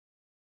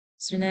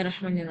بسم الله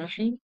الرحمن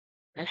الرحيم.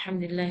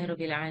 الحمد لله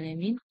رب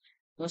العالمين،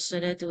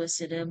 والصلاة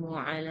والسلام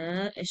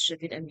على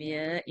أشرف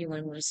الأنبياء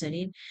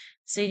والمرسلين،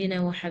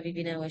 سيدنا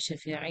وحبيبنا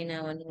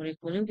وشفيعنا ونور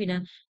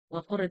قلوبنا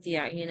وقرة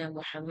أعيننا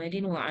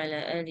محمد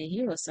وعلى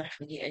آله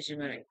وصحبه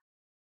أجمعين.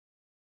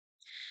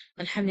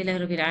 الحمد لله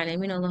رب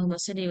العالمين. اللهم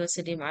صل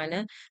وسلم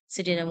على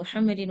سيدنا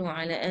محمد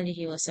وعلى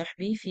آله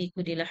وصحبه في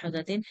كل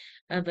لحظة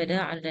أبدا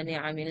على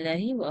نعم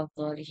الله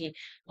وأفضاله.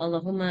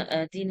 اللهم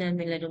آتنا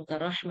من لدنك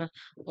رحمة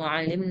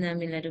وعلمنا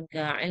من لدنك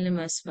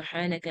علما.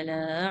 سبحانك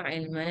لا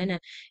علم لنا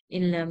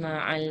إلا ما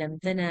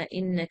علمتنا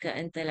إنك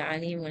أنت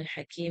العليم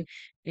الحكيم.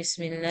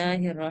 بسم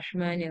الله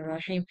الرحمن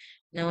الرحيم.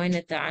 نوينا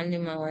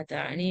التعلم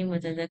وتعليم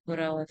وتذكر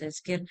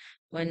وتذكير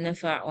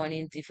والنفع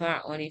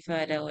والانتفاع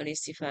والإفادة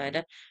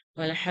والاستفادة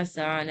والحث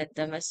على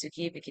التمسك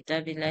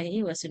بكتاب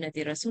الله وسنة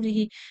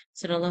رسوله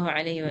صلى الله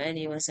عليه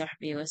وآله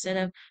وصحبه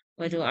وسلم،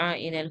 ودعاء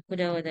إلى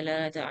الهدى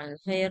ودلالة على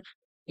الخير،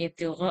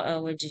 ابتغاء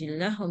وجه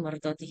الله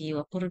ومرضاته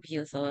وقربه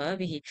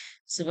وثوابه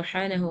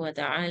سبحانه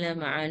وتعالى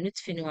مع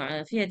لطف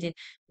وعافية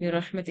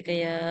برحمتك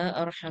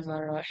يا أرحم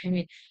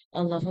الراحمين.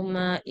 اللهم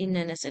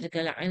إنا نسألك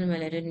العلم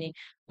لدني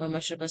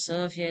ومشرب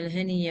صافي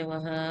الهني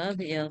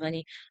وهاب يا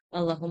غني.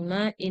 اللهم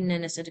إنا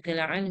نسألك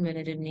العلم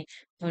لدني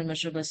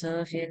والمشرب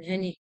صافي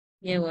الهني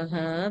يا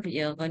وهاب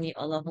يا غني.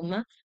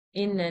 اللهم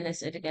إنا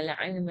نسألك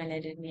العلم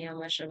لدنيا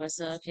ومشرب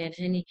صافي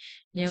الهني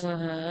يا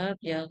وهاب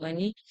يا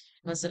غني.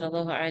 وصلى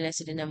الله على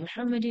سيدنا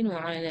محمد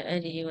وعلى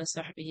آله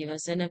وصحبه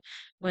وسلم،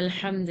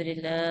 والحمد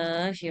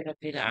لله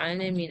رب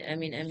العالمين.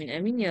 آمين آمين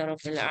آمين يا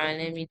رب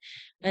العالمين.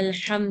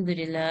 الحمد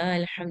لله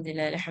الحمد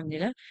لله الحمد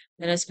لله.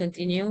 Let us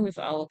continue with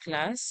our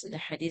class, the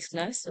Hadith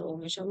class. So,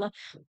 mashallah,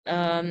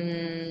 uh,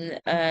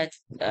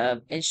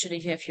 ensure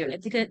you have your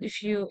etiquette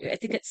with you, your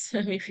etiquettes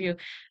with you,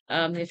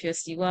 if you're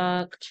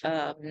siwak,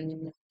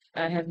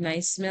 have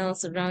nice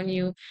smells around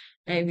you.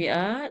 And we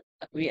are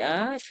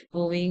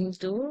going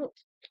to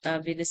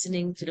be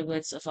listening to the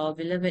words of our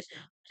beloved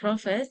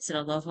Prophet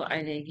sallallahu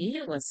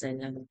alaihi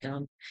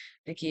wasallam.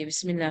 Okay,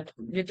 Bismillah.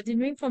 We're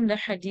continuing from the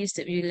hadith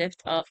that we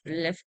left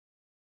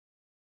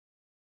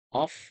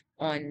off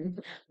on.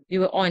 We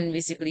were on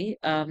basically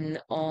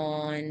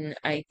on,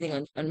 I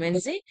think, on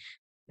Wednesday,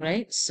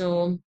 right?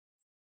 So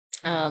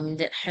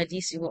that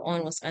hadith we were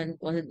on was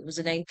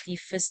the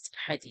 91st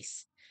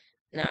hadith.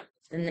 Now,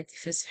 the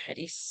 91st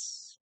hadith.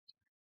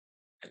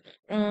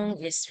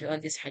 Yes, we're on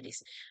this hadith.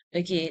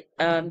 Okay,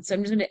 so I'm just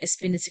going to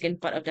explain the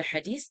second part of the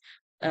hadith,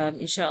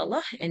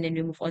 inshallah, and then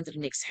we move on to the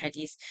next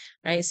hadith.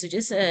 Right, so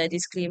just a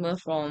disclaimer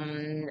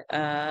from,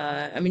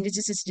 I mean,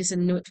 this is just a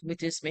note we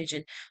just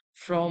mentioned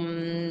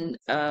from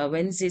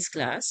Wednesday's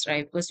class,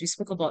 right? Because we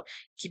spoke about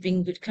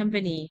keeping good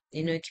company,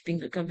 keeping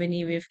good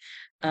company with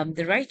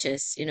the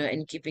righteous,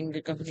 and keeping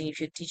good company with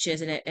your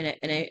teachers, and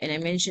I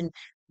mentioned,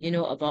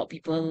 about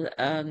people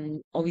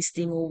always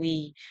staying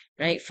away,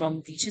 right,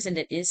 from teachers, and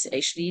that is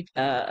actually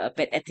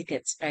bad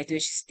etiquette, right, to actually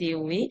stay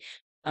away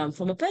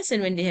from a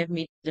person when they have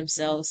made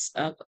themselves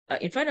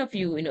in front of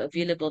you,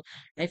 available,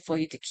 right, for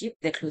you to keep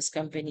their close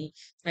company,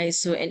 right?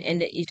 So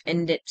and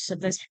that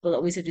sometimes people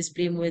always have this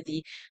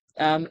blameworthy,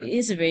 it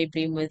is a very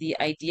blameworthy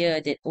idea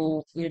that,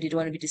 oh, they don't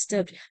want to be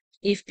disturbed.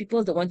 If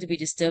people don't want to be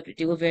disturbed,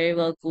 they will very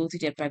well go to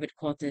their private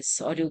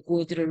quarters, or they'll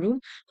go to the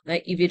room,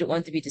 right, if they don't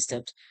want to be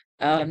disturbed.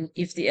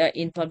 If they are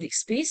in public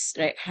space,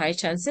 right, high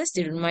chances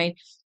they don't mind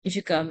if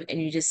you come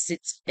and you just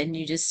sit and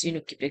you just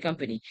keep their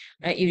company,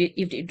 right?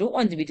 If they don't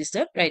want to be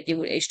disturbed, right, they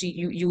would actually,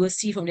 you will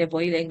see from their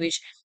body language,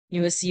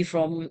 you will see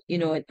from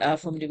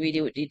from the way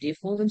they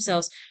hold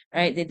themselves,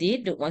 right, that they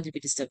don't want to be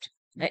disturbed,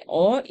 right?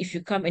 Or if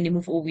you come and they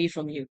move away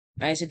from you,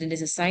 right, so then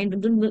there's a sign,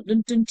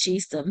 don't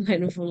chase them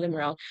and don't follow them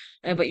around,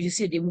 right? But if you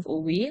see they move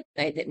away,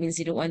 right, that means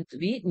they don't want to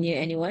be near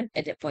anyone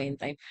at that point in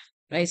time,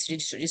 right? So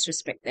just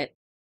respect that.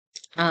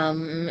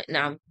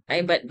 Now,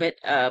 but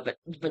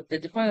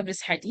the point of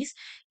this hadith,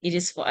 it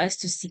is for us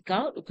to seek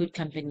out good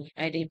company,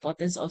 right? The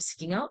importance of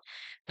seeking out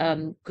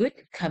good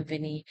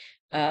company.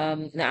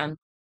 Now,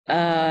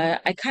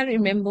 I can't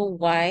remember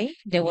why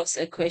there was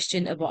a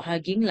question about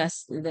hugging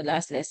in the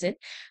last lesson,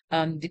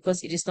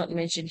 because it is not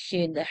mentioned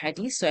here in the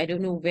hadith, so I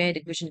don't know where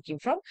the question came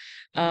from.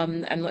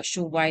 I'm not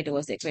sure why there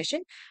was that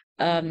question.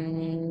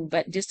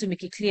 But just to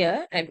make it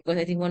clear, and because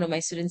I think one of my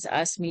students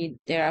asked me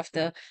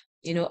thereafter,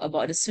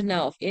 about the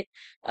sunnah of it,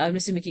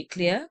 just to make it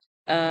clear,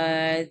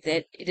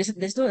 that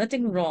there's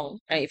nothing wrong,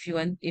 right?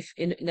 If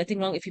nothing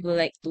wrong if people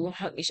like to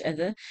hug each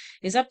other,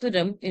 it's up to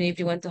them. And if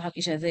they want to hug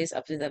each other, it's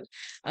up to them.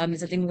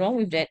 There's nothing wrong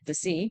with that per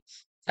se.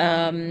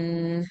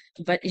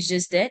 But it's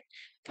just that,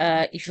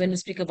 if you want to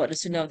speak about the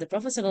sunnah of the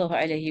Prophet sallallahu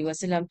alaihi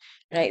wasallam,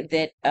 right,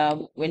 that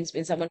when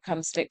someone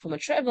comes back from a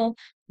travel,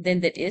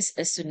 then that is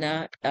a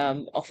sunnah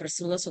of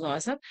Rasulullah sallallahu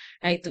alaihi wasallam,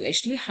 right, to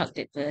actually hug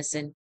that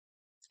person.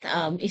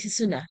 it's a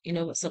sunnah,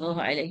 sallallahu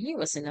alaihi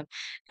wasallam.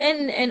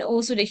 And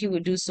also that he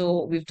would do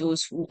so with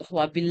those who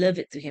are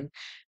beloved to him,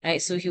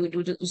 right? So he would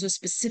do so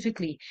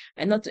specifically,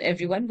 and not to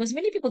everyone, because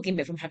many people came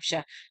back from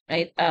Habsha,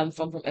 right?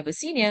 From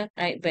Abyssinia,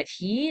 right? But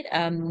he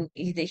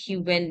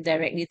went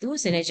directly to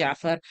Sayyidina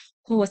Ja'far,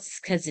 who was his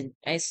cousin,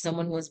 right?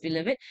 Someone who was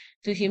beloved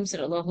to him,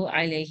 sallallahu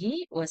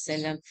alaihi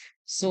wasallam.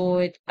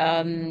 So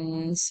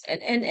and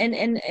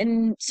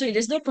so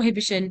there's no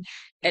prohibition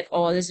at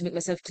all. Just to make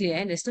myself clear,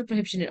 and there's no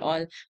prohibition at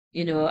all.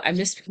 I'm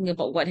just speaking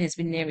about what has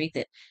been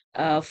narrated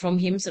from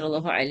him,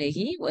 sallallahu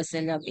alaihi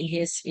wasallam, in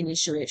his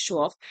initial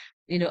show of,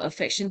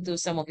 affection to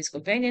some of his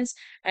companions,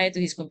 to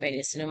his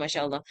companions,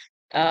 mashallah.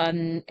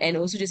 And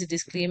also just a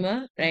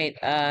disclaimer, right?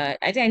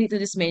 I think I need to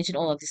just mention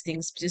all of these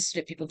things just so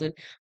that people don't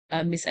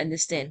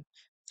misunderstand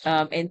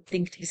and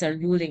think these are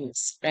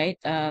rulings, right?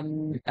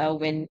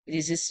 When it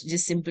is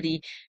just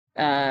simply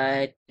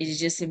a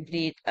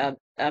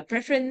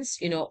preference,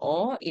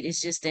 or it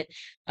is just that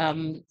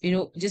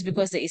just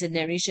because there is a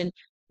narration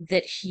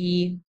that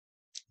he,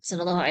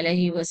 sallallahu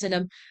alaihi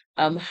wasallam,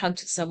 hugged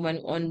someone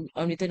on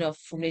return of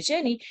from the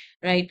journey,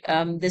 right?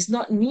 Does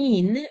not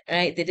mean,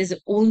 right, that is the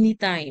only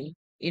time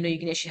you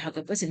can actually hug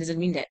a person. Doesn't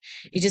mean that.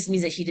 It just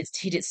means that he did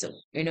so.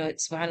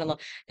 Subhanallah.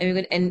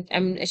 And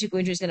I'm actually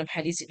going through this kind of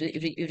hadith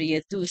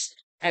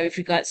with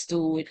regards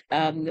to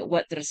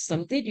what the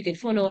Rasul did. You can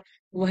follow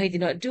what he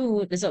did not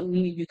do. Does not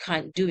mean you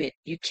can't do it.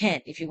 You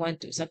can if you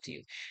want to. It's up to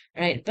you,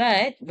 right?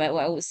 But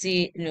what I would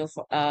say,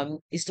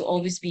 is to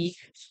always be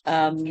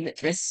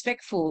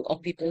respectful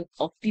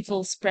of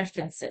people's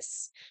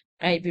preferences,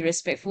 right? Be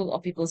respectful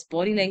of people's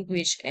body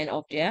language and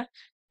of their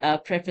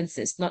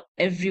preferences. Not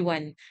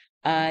everyone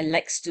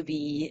likes to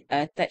be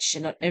touched,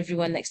 and not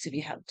everyone likes to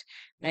be hugged,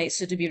 right?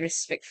 So to be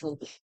respectful.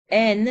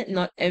 And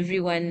not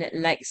everyone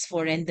likes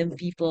for random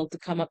people to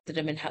come up to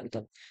them and hug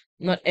them.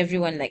 Not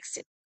everyone likes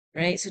it,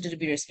 right? So to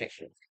be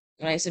respectful.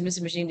 Right, so I'm just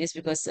mentioning this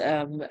because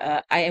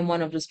I am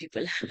one of those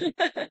people.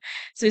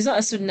 So it's not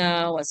a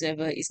sunnah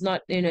whatsoever. It's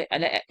not,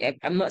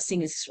 I'm not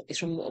saying it's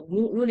from a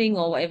ruling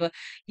or whatever.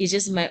 It's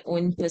just my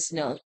own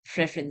personal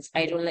preference.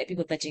 I don't like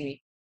people touching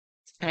me,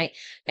 right?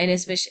 And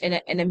especially,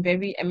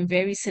 I'm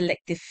very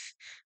selective,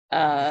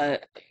 uh,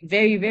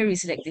 very, very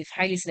selective,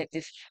 highly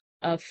selective,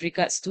 with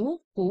regards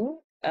to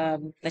who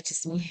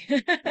touches me,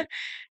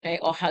 right,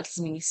 or hugs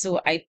me.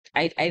 So I'm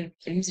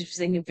just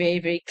saying it very,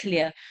 very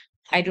clear.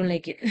 I don't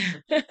like it.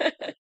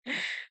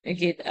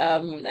 Okay,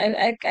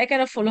 I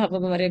kind of follow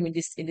Haba Mariam in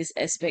this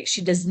aspect.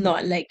 She does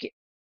not like it.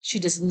 She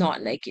does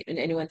not like it when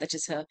anyone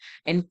touches her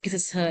and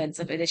kisses her and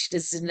stuff like that. She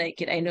doesn't like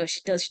it. I know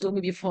she told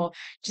me before.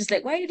 She's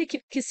like, why do they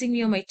keep kissing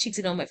me on my cheeks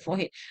and on my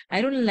forehead?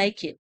 I don't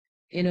like it.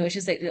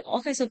 She's like, there are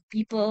all kinds of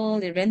people,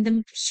 they're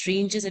random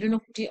strangers. I don't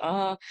know who they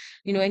are,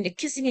 and they're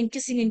kissing and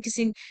kissing and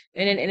kissing.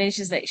 And then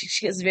she's like,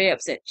 she gets very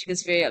upset. She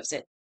gets very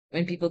upset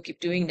when people keep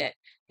doing that.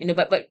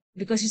 But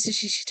because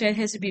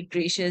has to be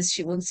gracious,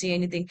 she won't say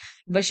anything.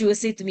 But she will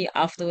say to me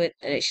afterward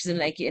that she doesn't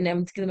like it. And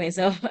I'm thinking to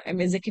myself,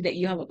 I'm exactly like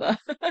you, Hamaba.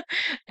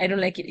 I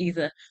don't like it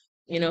either.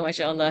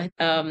 Mashallah.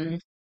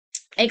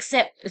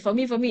 Except for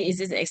me, is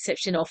this an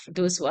exception of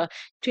those who are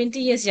 20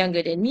 years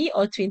younger than me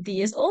or 20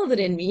 years older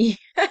than me.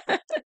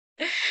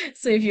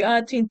 So if you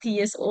are 20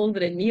 years older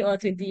than me or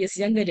 20 years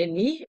younger than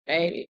me,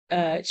 right,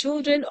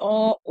 children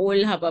or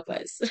old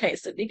habapas, right?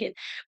 So they can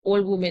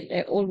old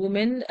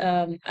women,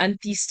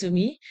 aunties to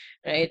me,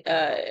 right?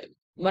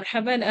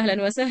 Marhaban, ahlan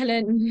wa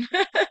sahlan.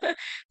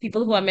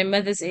 People who are my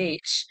mother's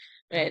age,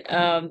 right?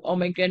 Or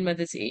my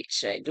grandmother's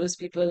age, right? Those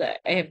people,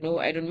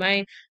 I don't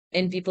mind.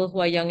 And people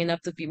who are young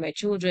enough to be my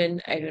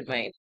children, I don't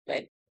mind.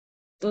 But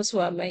those who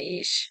are my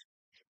age,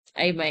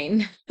 I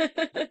mind.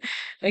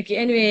 Okay,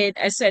 anyway,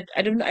 I said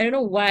I don't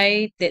know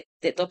why that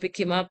topic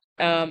came up.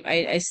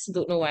 I still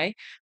don't know why.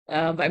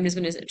 But I'm just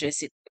gonna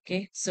address it.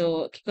 Okay,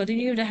 so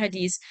continue with the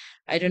hadith.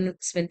 I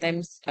don't spend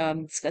time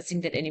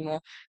discussing that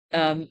anymore.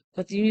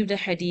 Continue with the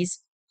hadith.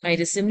 Right,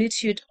 the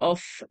similitude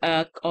of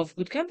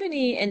good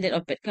company and that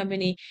of bad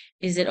company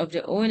is that of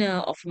the owner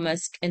of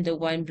musk and the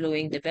one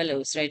blowing the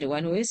bellows, right? The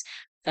one who is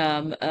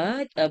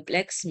a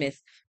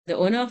blacksmith. The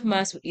owner of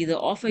musk will either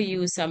offer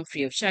you some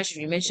free of charge.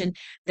 You mentioned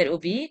that will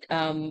be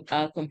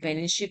a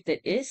companionship that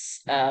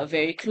is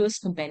very close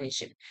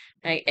companionship,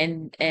 right?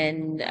 And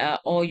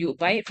or you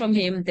buy it from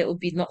him, that will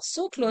be not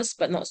so close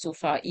but not so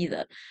far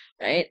either,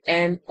 right?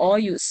 And or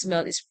you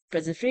smell his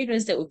present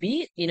fragrance, that would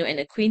be an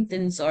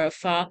acquaintance or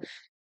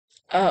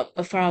I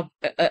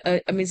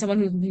mean, someone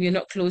who you're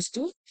not close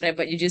to, right?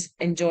 But you're just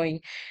enjoying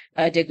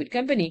their good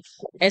company.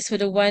 As for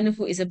the one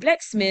who is a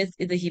blacksmith,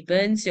 either he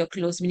burns your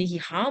clothes, meaning he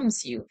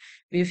harms you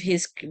with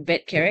his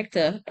bad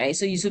character, right?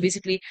 So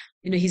basically,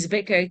 his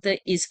bad character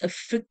is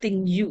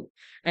afflicting you,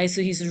 right?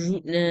 So his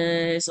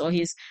rudeness or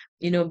his,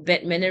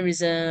 bad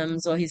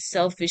mannerisms or his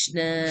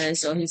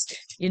selfishness or his,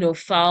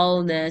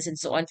 foulness and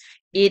so on,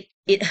 it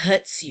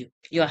hurts you.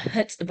 You're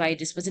hurt by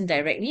this person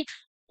directly,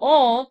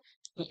 or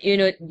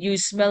you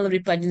smell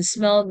repugnant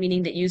smell,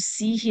 meaning that you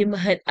see him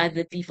hurt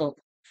other people.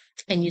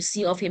 and you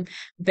see of him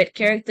bad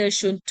character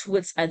shown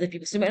towards other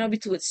people. So it might not be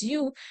towards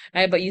you,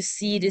 right? But you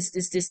see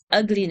this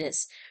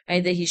ugliness,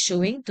 right, that he's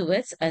showing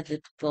towards other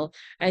people.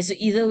 Right? So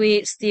either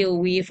way, stay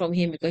away from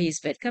him because he's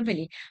bad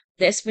company.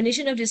 The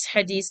explanation of this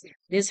hadith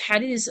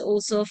is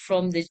also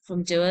from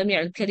Jawami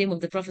al-Kalim of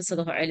the Prophet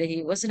sallallahu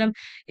alaihi wasallam.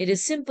 It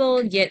is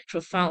simple yet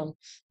profound.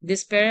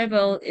 This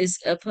parable is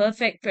a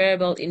perfect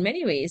parable in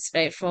many ways,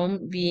 right?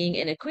 From being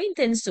an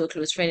acquaintance to a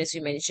close friend, as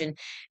you mentioned,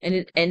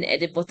 and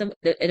at the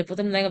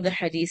bottom line of the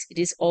hadith, it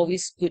is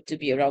always good to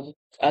be around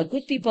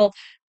good people.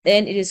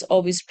 Then it is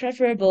always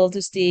preferable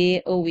to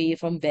stay away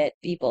from bad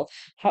people.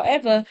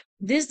 However,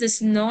 this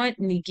does not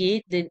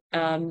negate the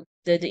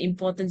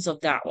importance of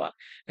da'wah.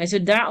 Right? So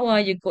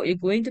da'wah, you're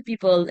going to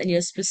people and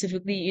you're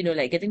specifically,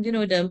 like getting to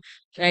know them,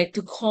 right,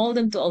 to call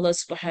them to Allah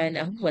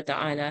subhanahu wa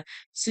ta'ala.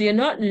 So you're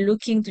not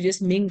looking to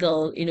just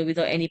mingle,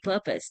 without any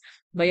purpose,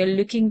 but you're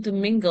looking to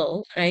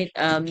mingle, right,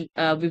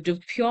 with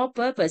the pure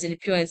purpose and the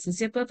pure and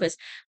sincere purpose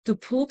to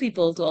pull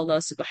people to Allah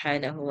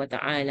subhanahu wa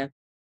ta'ala.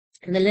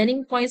 And the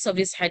learning points of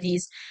this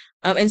hadith,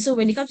 and so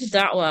when it comes to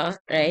da'wah,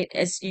 right,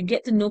 as you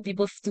get to know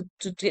people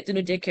to get to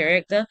know their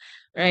character,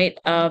 right,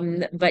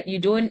 but you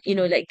don't,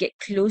 like get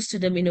close to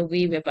them in a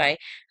way whereby,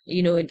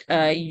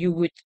 you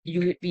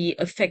would be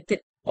affected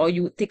or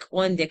you would take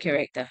on their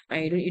character,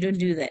 right? You don't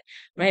do that,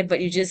 right?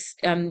 But you just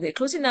they're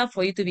close enough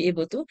for you to be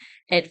able to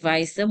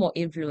advise them or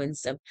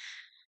influence them.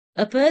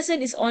 A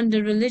person is on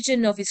the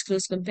religion of his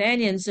close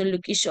companion. So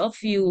look each of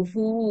you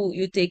who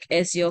you take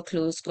as your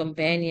close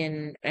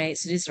companion, right?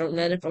 So this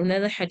is from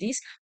another hadith,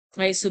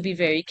 right? So be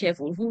very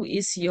careful. Who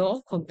is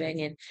your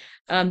companion?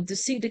 To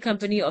seek the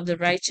company of the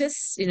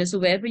righteous, so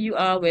wherever you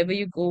are, wherever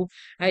you go,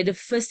 right? The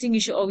first thing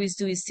you should always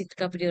do is seek the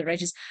company of the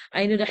righteous.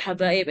 I know the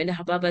Habaib and the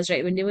Hababas,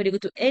 right? Whenever they go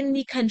to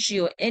any country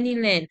or any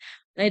land,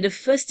 right? The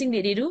first thing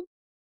that they do,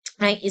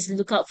 right, is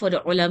look out for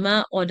the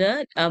ulama or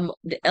the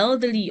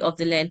elderly of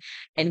the land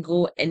and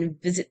go and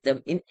visit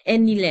them in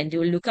any land. They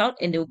will look out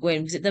and they will go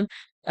and visit them.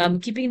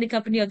 Keeping the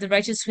company of the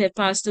righteous who have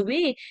passed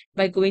away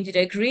by going to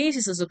their graves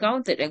is also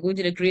counted. And going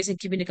to the graves and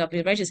keeping the company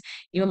of righteous.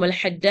 Imam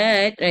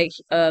al-Haddad, like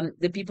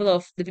the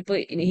people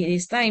in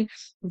his time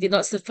did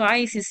not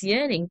suffice his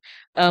yearning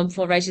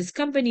for righteous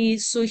company,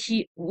 so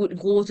he would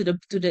go to the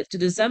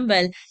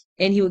Zambal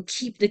and he would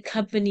keep the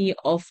company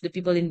of the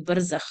people in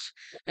Barzakh,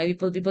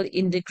 people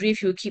in the grave.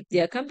 He would keep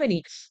their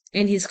company.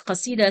 And his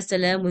qasida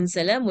Salamun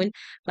Salamun,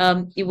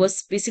 it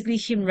was basically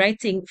him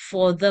writing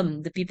for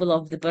them, the people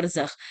of the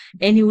Barzakh,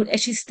 and he would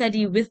actually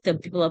study with them,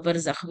 people of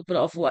Barzakh, people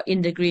of who are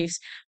in the graves,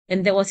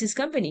 and that was his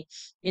company.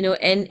 And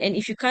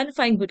if you can't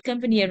find good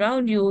company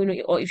around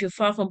you, or if you're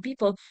far from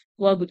people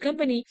who are good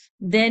company,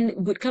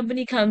 then good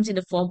company comes in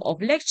the form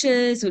of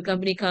lectures, good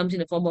company comes in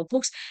the form of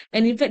books,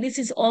 and in fact, this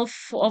is all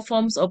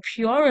forms of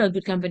purer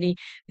good company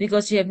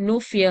because you have no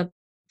fear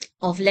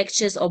of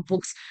lectures or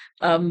books,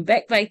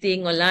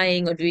 backbiting or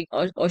lying or doing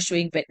or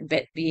showing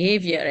bad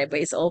behavior, right? But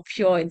it's all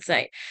pure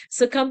inside.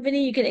 So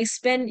company, you can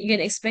expand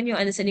your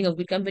understanding of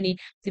good company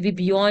to be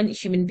beyond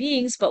human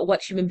beings, but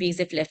what human beings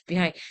have left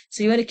behind.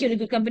 So you want to keep the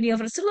good company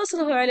of Rasulullah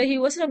sallallahu alaihi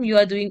wasallam,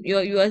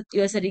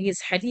 you are studying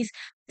his hadith.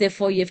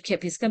 Therefore, you have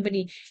kept his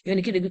company. You want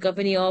to keep the good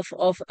company of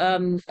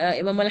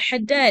Imam al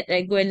Haddad,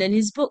 right? Go and learn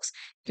his books.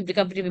 Keep the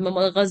company of Imam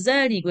al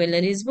Ghazali. Go and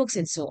learn his books,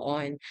 and so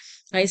on.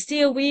 I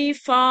stay away,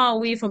 far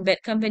away from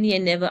bad company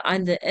and never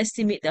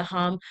underestimate the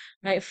harm,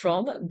 right,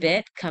 from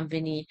bad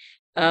company.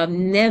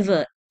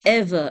 Never,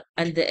 ever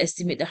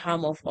underestimate the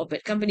harm of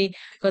bad company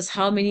because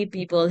how many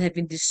people have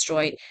been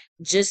destroyed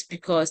just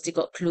because they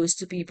got close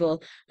to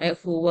people, right,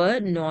 who were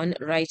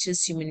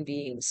non-righteous human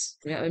beings.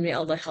 May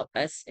Allah help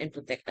us and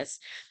protect us.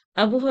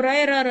 Abu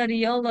Hurairah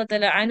radiallahu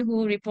ta'ala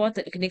anhu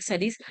reported, okay, next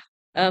hadith,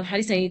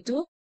 hadith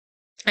 92.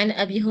 عن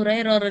أبي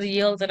هريرة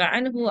رضي الله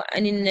عنه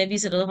عن النبي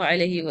صلى الله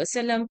عليه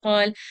وسلم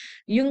قال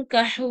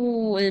ينكح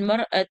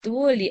المرأة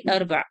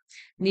لأربع: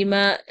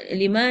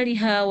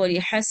 لمالها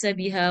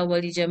ولحسبها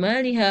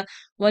ولجمالها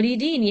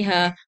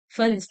ولدينها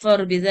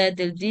فاظفر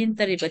بذات الدين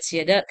تربت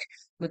يدك.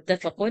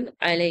 متفق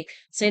عليه.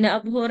 Sayyidina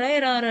Abu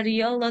Hurairah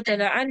radiallahu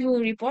ta'ala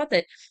anhu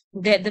reported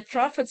that the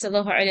Prophet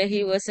sallallahu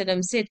alaihi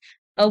wasallam said,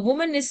 a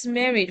woman is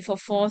married for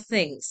four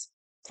things: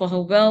 for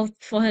her wealth,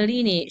 for her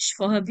lineage,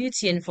 for her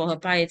beauty, and for her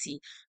piety.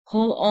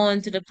 Hold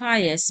on to the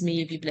pious, may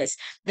you be blessed.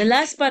 The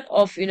last part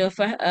of,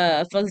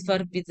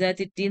 فَاظْفَرْ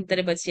بِذَاتِ الدِّينِ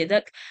تَرِبَتْ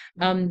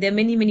يَدَكَ, there are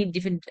many, many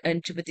different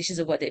interpretations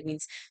of what that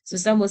means. So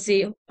some will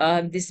say,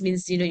 this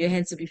means, your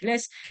hands will be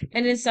blessed.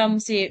 And then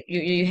some say,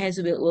 your hands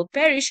will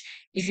perish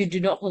if you do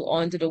not hold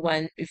on to the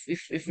one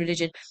with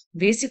religion.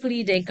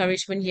 Basically, the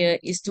encouragement here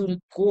is to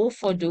go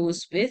for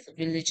those with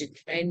religion,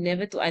 right?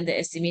 Never to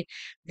underestimate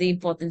the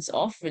importance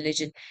of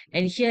religion.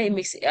 And here it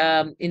makes,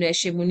 as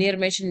Sheikh Munir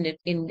mentioned it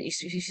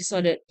if you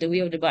saw the way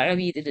of the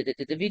Barawi,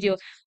 the video,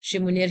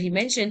 Sheikh Munir, he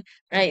mentioned,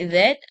 right,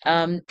 that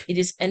it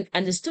is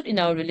understood in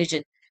our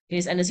religion, It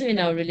is understood in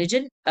our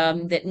religion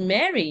that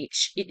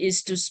marriage, it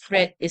is to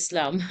spread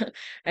Islam.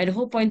 And the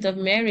whole point of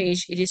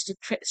marriage, it is to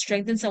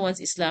strengthen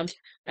someone's Islam,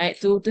 right?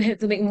 To have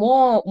to make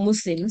more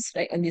Muslims,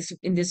 right,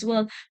 in this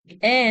world,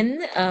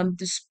 and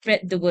to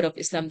spread the word of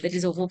Islam. That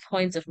is the whole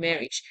point of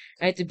marriage,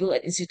 right? To build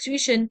an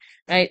institution,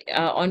 right,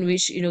 on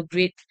which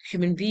great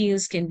human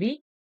beings can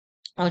be,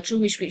 or through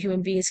which great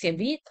human beings can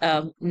be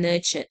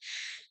nurtured.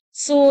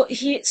 So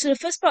the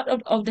first part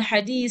of the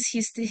hadith,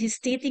 he's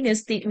stating a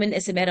statement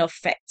as a matter of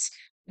fact.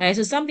 Right?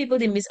 So some people,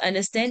 they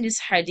misunderstand this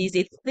hadith.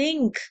 They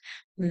think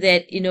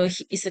that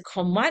it's a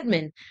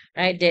commandment,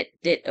 right?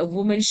 That a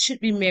woman should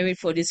be married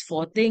for these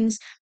four things,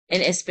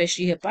 and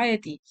especially her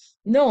piety.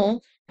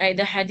 No, right?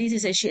 The hadith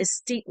is actually a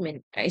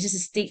statement. Right? It's just a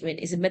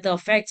statement. It's a matter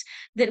of fact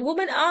that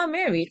women are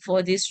married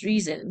for these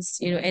reasons,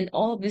 and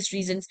all of these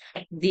reasons,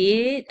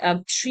 they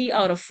three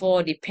out of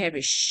four, they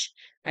perish.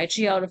 Right?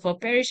 Three out of four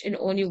perish, and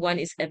only one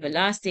is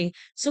everlasting.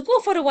 So go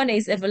for the one that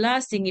is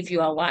everlasting if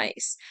you are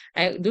wise.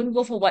 Right? Don't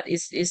go for what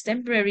is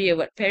temporary or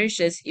what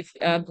perishes, if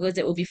because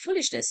that will be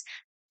foolishness.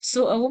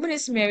 So a woman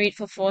is married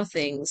for four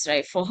things,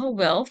 right? For her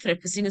wealth,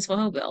 representing is for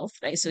her wealth,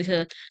 right? So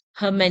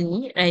her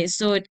money, right?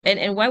 So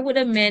and why would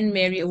a man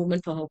marry a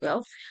woman for her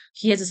wealth?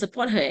 He has to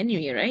support her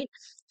anyway, right?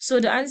 So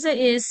the answer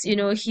is,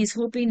 he's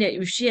hoping that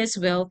if she has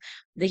wealth,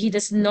 that he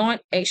does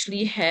not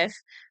actually have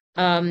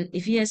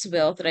if he has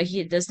wealth, right,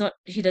 he does not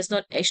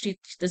actually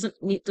doesn't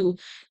need to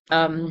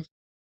um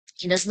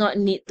he does not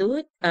need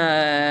to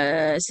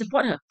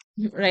support her,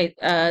 right,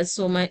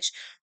 so much.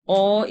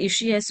 Or if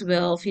she has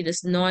wealth, he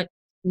does not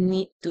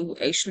need to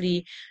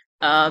actually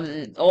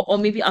or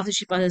maybe after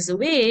she passes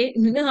away,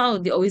 you know how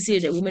they always say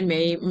that women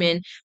marry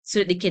men so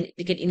that they can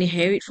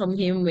inherit from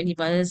him when he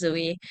passes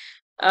away.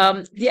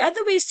 The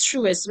other way is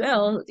true as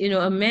well.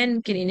 A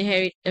man can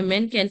marry a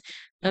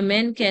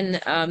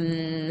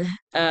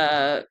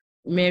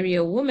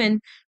woman,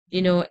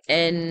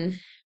 and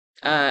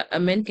a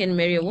man can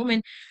marry a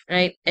woman,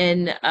 right?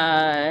 And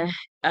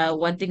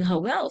wanting her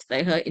wealth,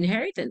 like her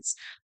inheritance,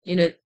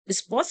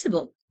 it's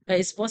possible. Right?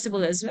 It's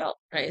possible as well,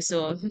 right?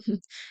 So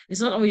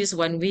it's not always just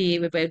one way,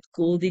 whereby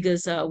gold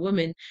diggers are a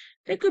woman.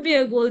 There could be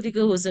a gold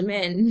digger who's a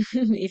man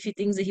if he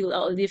thinks that he will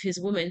outlive his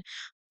woman.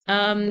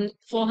 And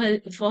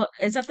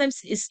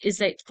sometimes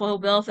it's like for her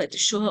wealth, like to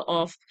show her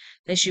off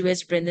that she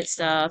wears branded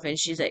stuff and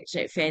she's like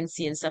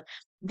fancy and stuff.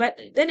 But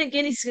then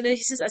again, he's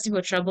just asking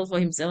for trouble for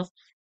himself,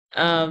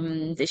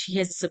 that she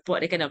has to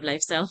support that kind of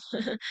lifestyle.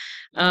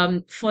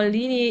 For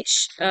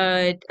lineage,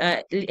 and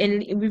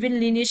within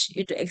lineage,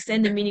 to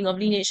extend the meaning of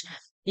lineage,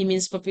 it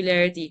means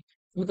popularity.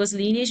 Because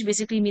lineage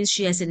basically means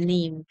she has a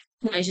name.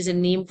 And she's a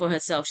name for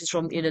herself. She's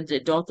from, the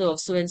daughter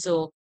of so and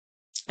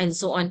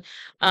so on.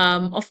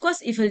 Of course,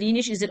 if her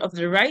lineage isn't of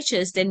the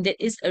righteous, then there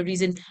is a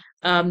reason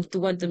to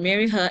want to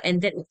marry her, and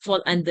that would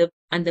fall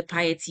under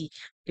piety.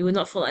 It will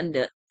not fall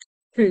under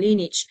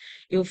lineage,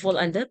 it will fall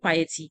under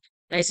piety.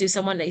 Like, so if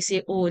someone like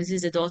say, oh, this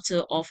is the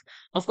daughter of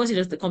course,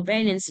 the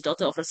companions, the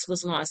daughter of Rasulullah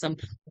Sallallahu Alaihi Wasallam,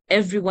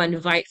 everyone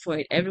vied for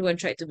it. Everyone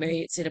tried to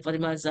marry Sayyidah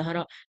Fatima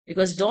al-Zahra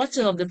because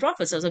daughter of the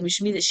Prophet Sallallahu Alaihi Wasallam,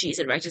 which means that she is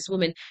a righteous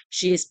woman,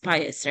 she is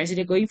pious, right? So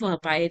they're going for her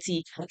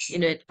piety,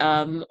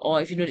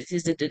 or if this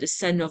is the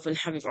son of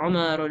Al-Habib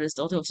Umar, or this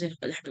daughter of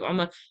Al-Habib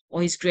Umar,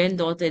 or his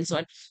granddaughter, and so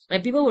on.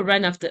 Like, people will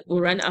run after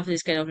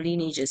this kind of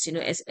lineages,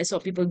 as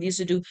what people used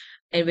to do.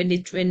 And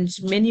when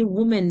many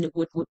women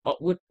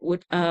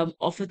would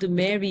offer to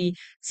marry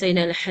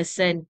Sayyidina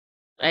al-Hassan,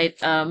 right,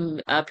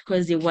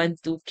 because they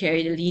want to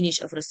carry the lineage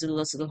of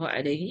Rasulullah sallallahu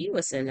alaihi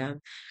wasallam,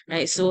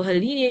 right? So her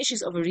lineage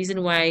is of a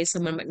reason why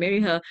someone might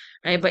marry her,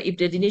 right? But if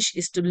the lineage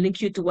is to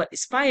link you to what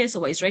is pious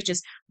or what is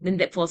righteous, then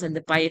that falls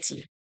under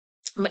piety.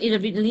 But the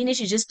lineage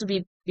is just to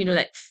be,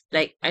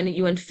 like, I know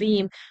you want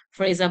fame.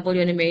 For example, you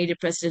want to marry the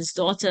president's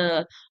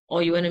daughter,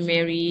 or you want to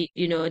marry,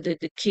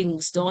 the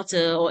king's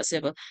daughter, or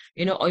whatever,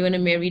 or you want to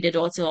marry the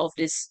daughter of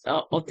this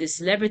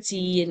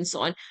celebrity, and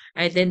so on.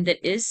 And then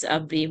that is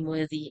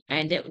blameworthy.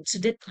 And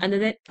that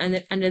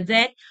under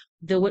that,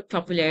 the word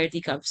popularity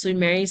comes. So you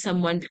marry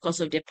someone because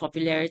of their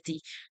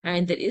popularity,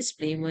 and that is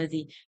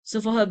blameworthy.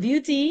 So for her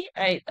beauty,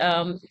 right,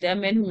 there are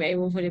men who marry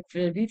women for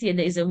their beauty, and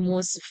that is the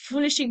most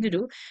foolish thing to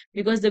do,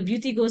 because the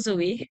beauty goes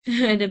away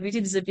and the beauty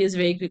disappears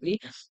very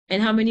quickly.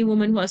 And how many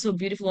women who are so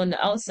beautiful on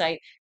the outside,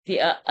 they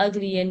are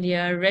ugly and they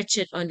are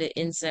wretched on the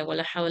inside.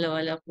 Wala hawla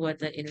wala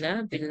quwwata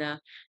illa billah.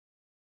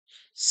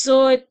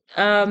 So,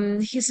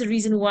 here's the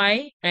reason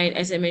why, right?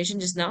 As I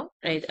mentioned just now,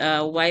 right?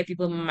 Why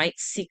people might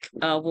seek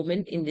a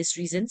woman in these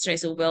reasons, right?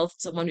 So, wealth,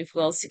 someone with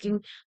wealth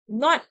seeking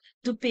not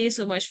to pay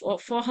so much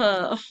for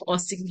her or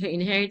seeking her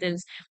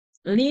inheritance.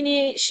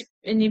 Lineage,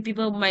 and then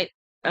people might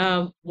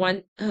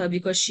want her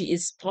because she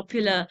is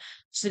popular,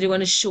 so they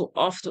want to show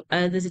off to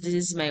others that this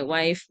is my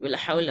wife. Wala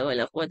hawla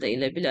wala quwwata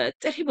illa billah.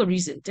 Terrible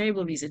reason,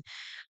 terrible reason.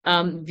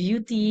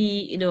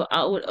 Beauty,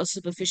 outward or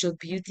superficial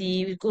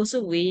beauty goes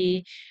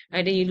away,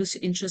 and then you lose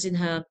interest in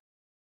her,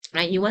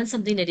 right? You want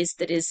something that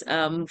is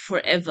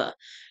forever,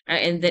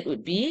 right? And that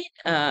would be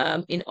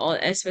in all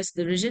aspects of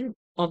the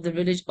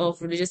religion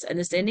of religious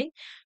understanding,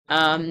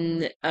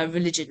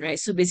 religion, right?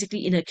 So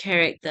basically in her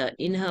character,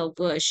 in her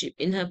worship,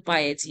 in her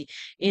piety,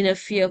 in her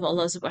fear of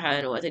Allah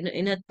subhanahu wa ta'ala,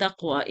 in her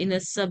taqwa, in her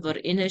sabr,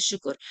 in her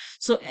shukr.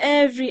 So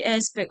every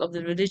aspect of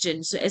the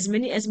religion, so as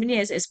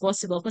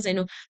possible. Of course, I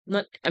know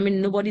not, I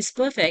mean, nobody's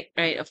perfect,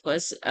 right? Of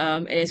course,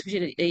 and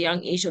especially at a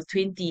young age of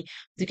 20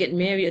 to get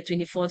married, or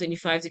 24,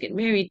 25 to get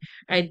married,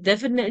 right?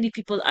 Definitely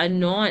people are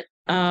not,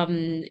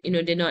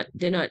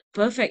 they're not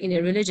perfect in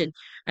their religion,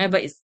 right?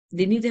 But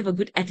they need to have a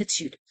good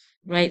attitude,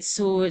 right?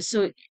 So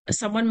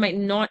someone might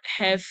not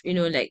have,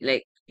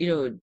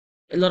 a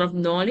lot of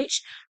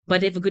knowledge,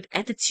 but they have a good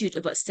attitude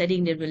about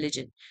studying their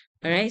religion.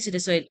 All right. So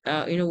that's why,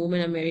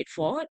 women are married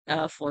for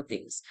four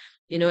things.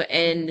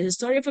 And the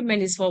story of a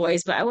man is four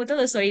wives, but I will tell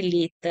the story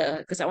later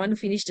because I want to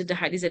finish the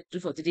hadith at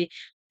for today.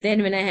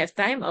 Then when I have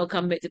time, I'll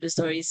come back to the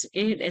stories.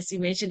 Okay, as you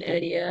mentioned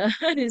earlier,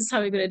 this is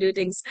how we're gonna do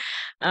things.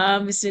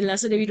 Bismillah,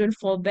 so that we don't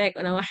fall back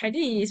on our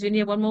hadith. We only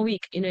have one more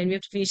week, and we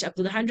have to finish up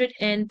to the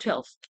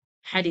 112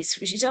 hadith,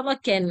 which inshallah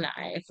can,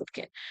 I hope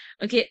can.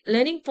 Okay,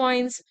 learning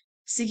points.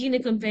 Seeking the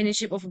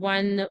companionship of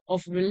one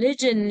of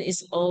religion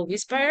is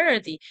always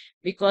priority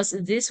because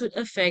this would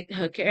affect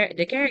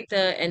the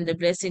character and the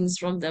blessings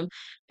from them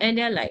and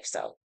their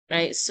lifestyle.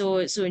 Right.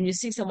 So when you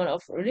seek someone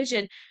of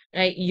religion,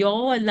 right,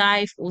 your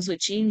life also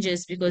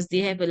changes because they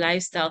have a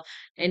lifestyle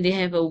and they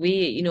have a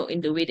way,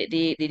 in the way that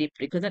they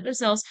conduct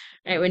themselves,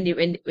 right? When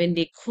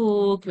they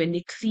cook, when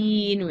they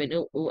clean, when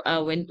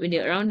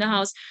they're around the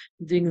house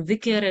doing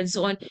dhikr and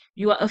so on,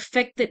 you are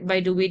affected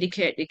by the way they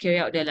carry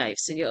out their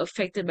lives, and you're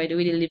affected by the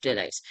way they live their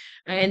lives,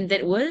 and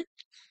that will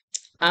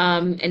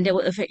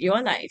affect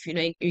your life.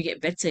 You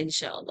get better,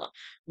 inshallah.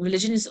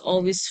 Religion is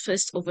always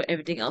first over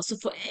everything else. So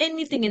for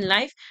anything in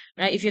life,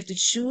 right, if you have to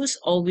choose,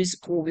 always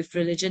go with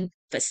religion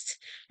first.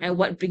 And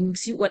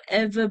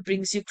whatever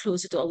brings you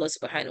closer to Allah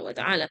subhanahu wa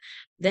ta'ala.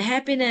 The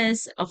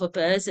happiness of a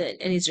person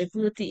and his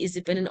tranquility is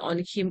dependent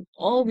on him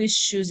always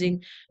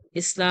choosing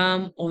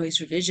Islam or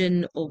his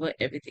religion over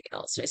everything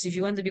else. Right. So if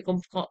you want to be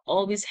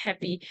always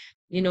happy,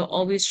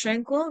 always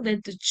tranquil,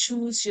 then to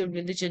choose your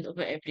religion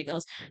over everything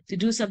else, to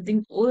do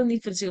something only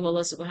for the sake of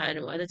Allah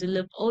subhanahu wa ta'ala, to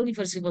live only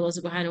for the sake of Allah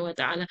subhanahu wa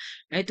ta'ala,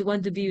 right? To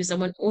want to be with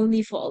someone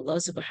only for Allah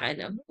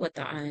subhanahu wa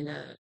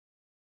ta'ala.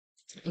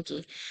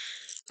 Okay.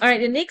 All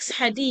right, the next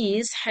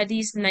hadith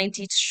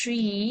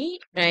 93,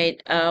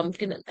 right?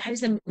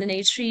 Hadith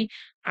 93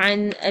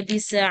 عن أبي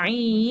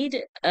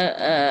سعيد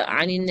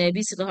عن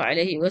النبي صلى الله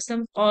عليه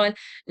وسلم قال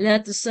لا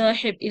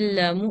تصاحب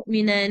إلا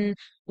مؤمنا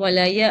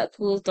ولا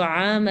يأكل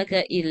طعامك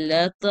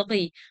إلا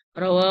تقي.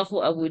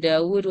 رواه أبو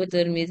داود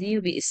والترمذي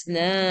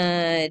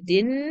بإسناد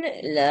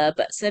لا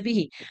بأس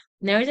به.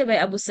 Narrated by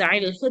Abu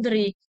Sa'id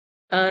al-Khudri,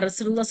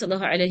 Rasulullah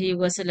sallallahu alayhi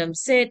wasallam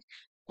said,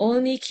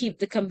 only keep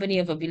the company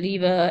of a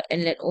believer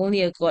and let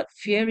only a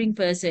God-fearing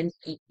person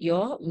eat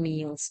your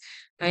meals.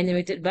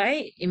 Narrated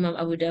by Imam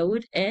Abu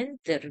Dawud and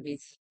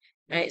Tirmidhi.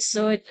 Right,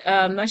 so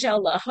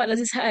mashallah, what does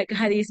this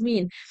hadith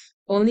mean?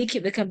 Only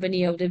keep the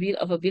company of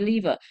a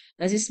believer.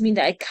 Does this mean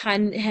that I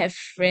can't have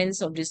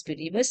friends of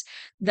disbelievers?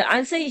 The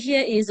answer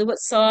here is the word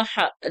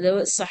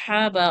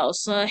sahaba or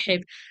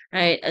sahib,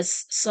 right?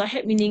 As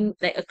sahib meaning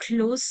like a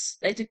close,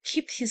 like to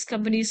keep his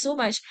company so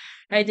much,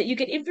 right, that you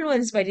get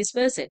influenced by this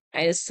person,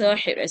 right? A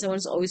sahib, right?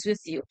 Someone's always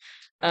with you.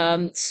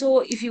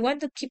 So if you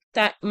want to keep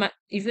that,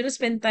 if you want to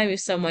spend time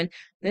with someone,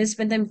 then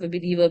spend time with a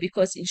believer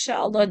because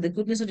inshallah the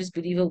goodness of this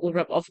believer will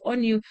rub off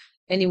on you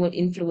and it will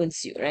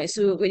influence you, right?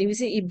 So when we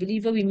say a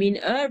believer, we mean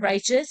a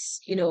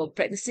righteous,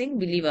 practicing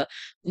believer,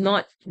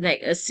 not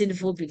like a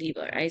sinful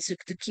believer, right? So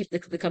to keep the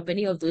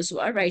company of those who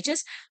are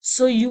righteous,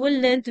 so you will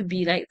learn to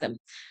be like them,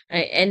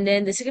 right? And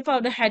then the second part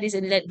of the hadith,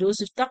 and let those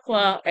with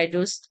taqwa, right,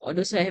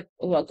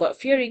 who are God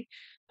fearing,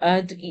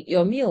 to eat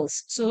your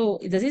meals. So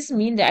does this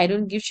mean that I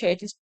don't give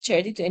charity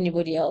to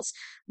anybody else?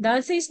 The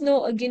answer is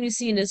no. Again, we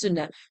see in the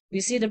Sunnah, we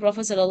see the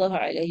Prophet sallallahu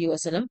alaihi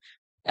wasallam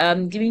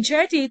giving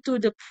charity to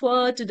the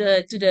poor, to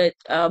the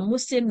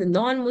Muslim, the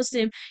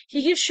non-Muslim.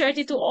 He gives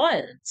charity to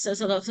all. So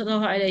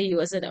sallallahu alaihi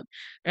wasallam,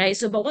 right?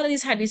 So, but what does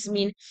this hadith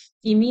mean?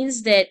 It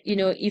means that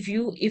if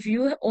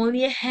you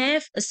only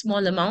have a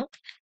small amount,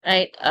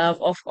 right,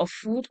 of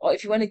food, or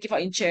if you want to give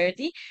out in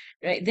charity,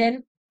 right,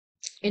 then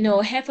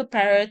have a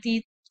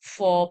priority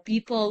for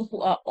people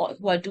who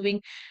are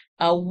doing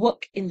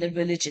work in the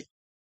religion,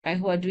 right?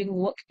 Who are doing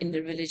work in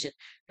the religion,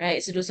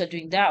 right? So those who are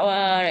doing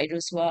da'wah, right?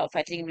 Those who are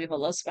fighting with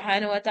Allah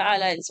subhanahu wa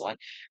ta'ala and so on,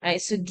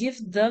 right? So give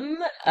them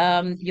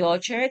your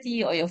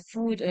charity or your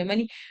food or your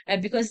money,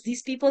 right? Because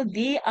these people,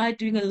 they are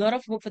doing a lot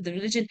of work for the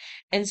religion,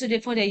 and so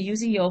therefore they're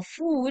using your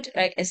food,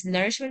 right, as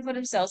nourishment for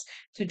themselves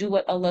to do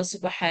what Allah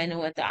subhanahu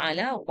wa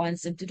ta'ala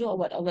wants them to do or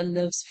what Allah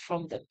loves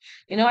from them.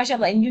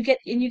 Mashallah, and you get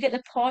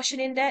a portion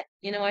in that,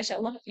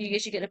 mashallah, you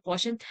get a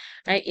portion,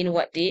 right, in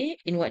what they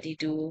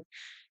do.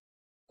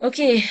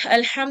 Okay,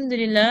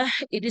 Alhamdulillah,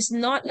 it is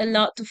not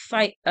allowed to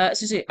fight. Let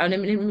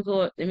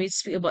me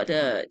speak about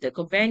the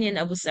companion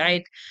Abu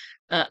Sa'id.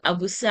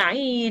 Abu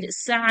Sa'id,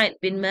 Sa'ad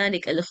bin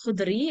Malik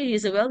al-Khudri, he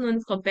is a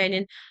well-known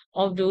companion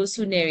of those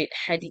who narrate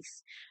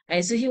hadith.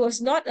 Right? So he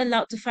was not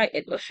allowed to fight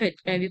at Uhud,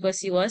 because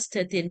he was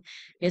 13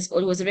 years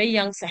old. He was a very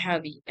young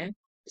Sahabi.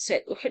 So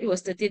at Uhud, he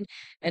was 13,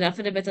 and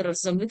after the battle,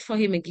 Rasul looked for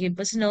him and gave him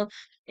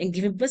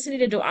personally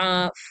the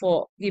dua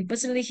for, gave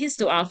personally his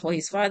dua for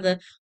his father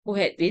who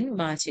had been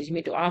martyred. He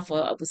made dua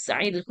for Abu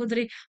Sa'id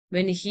al-Khudri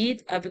when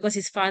because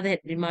his father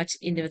had been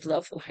martyred in the battle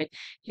of Uhud.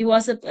 He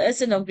was a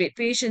person of great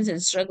patience and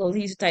struggle.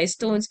 He used to tie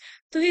stones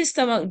to his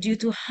stomach due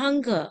to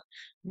hunger.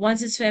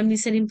 Once his family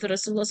sent him to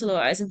Rasulullah Sallallahu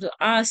Alaihi Wasallam to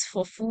ask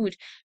for food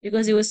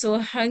because he was so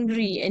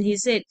hungry. And he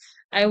said,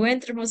 I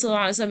went to the Prophet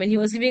Sallallahu Alaihi Wasallam and he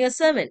was giving a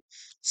sermon.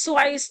 So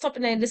I stopped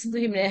and I listened to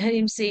him and I heard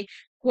him say,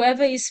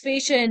 whoever is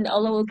patient,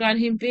 Allah will grant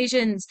him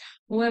patience.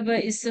 Whoever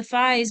is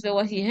sufficed by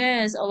what he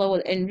has, Allah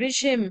will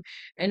enrich him.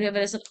 And whoever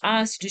does not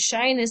ask to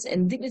shyness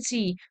and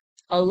dignity,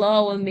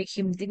 Allah will make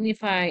him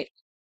dignified.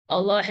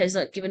 Allah has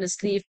not given a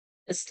slave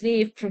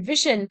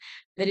provision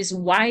that is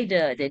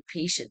wider than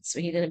patience. So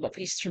he learned about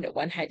patience from that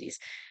one hadith,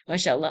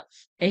 mashallah.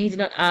 And he did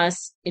not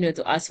ask,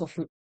 to ask for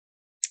food.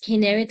 He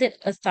narrated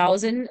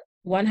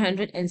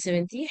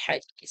 1,170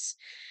 hadiths.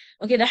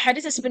 Okay, the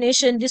hadith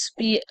explanation, this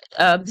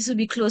would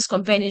be close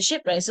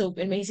companionship, right? So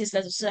when he says, "La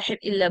tusahib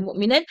illa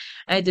mu'minan,"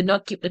 I do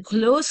not keep the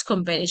close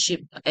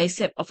companionship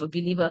except of a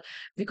believer.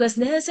 Because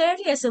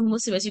necessarily as a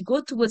Muslim, as you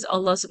go towards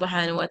Allah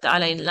subhanahu wa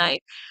ta'ala in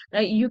life,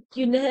 right, you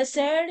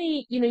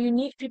necessarily, you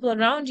need people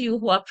around you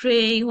who are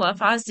praying, who are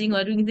fasting, who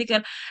are doing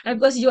dhikr, and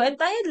because your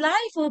entire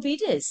life will be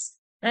this.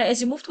 Right?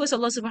 As you move towards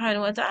Allah subhanahu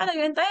wa ta'ala,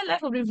 your entire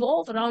life will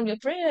revolve around your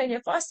prayer and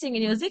your fasting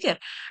and your dhikr.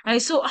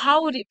 Right? So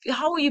how will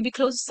you be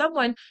close to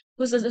someone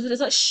who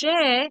does not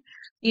share,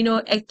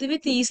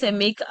 activities that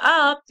make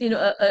up,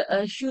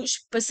 a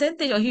huge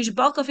percentage or huge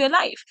bulk of your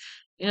life?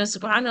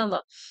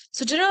 Subhanallah.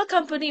 So general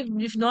company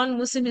with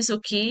non-Muslim is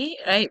okay,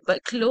 right?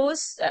 But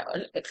close,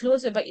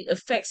 but it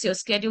affects your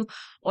schedule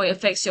or it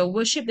affects your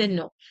worship, then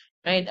no.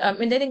 Right.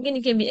 And then again,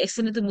 it can be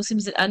extended to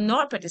Muslims that are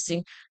not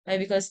practicing, right?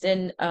 Because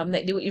then,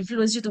 like they will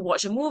influence you to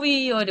watch a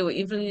movie, or they will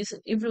influence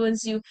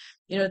you,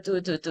 go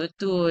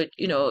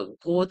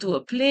to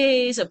a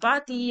place, a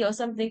party, or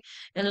something,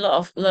 and a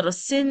lot of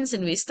sins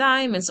and waste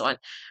time and so on,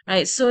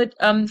 right? So,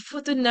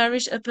 food to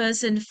nourish a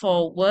person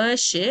for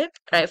worship,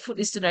 right?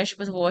 Food is to nourish a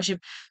person for worship.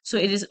 So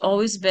it is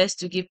always best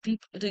to give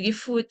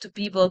food to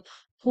people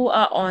who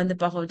are on the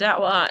path of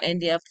da'wah and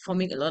they are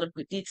performing a lot of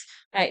good deeds,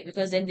 right?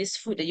 Because then this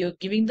food that you're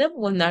giving them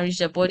will nourish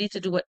their body to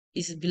do what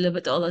is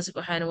beloved to Allah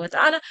subhanahu wa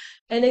ta'ala.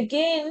 And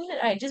again,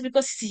 right, just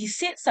because he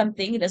said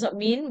something, it does not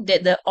mean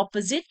that the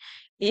opposite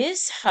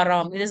is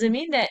haram. It doesn't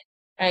mean that,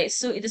 right?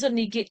 So it doesn't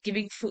negate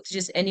giving food to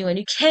just anyone.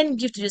 You can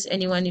give to just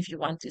anyone if you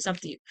want to. It's up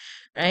to you,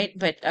 right?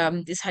 But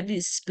this hadith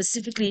is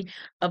specifically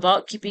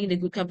about keeping the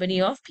good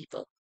company of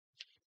people.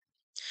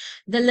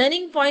 The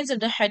learning points of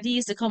the hadith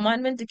is the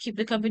commandment to keep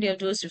the company of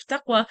those with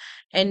taqwa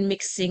and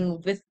mixing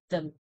with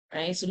them.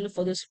 Right? So look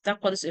for those with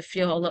taqwa, those with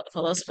fear of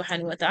Allah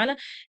subhanahu wa ta'ala,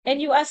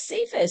 and you are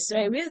safest,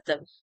 right, with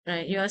them.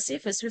 Right? You are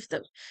safest with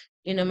them.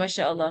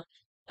 MashaAllah.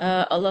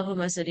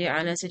 Allahumma salli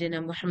ala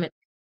Sayyidina Muhammad.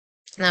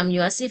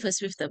 You are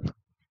safest with them.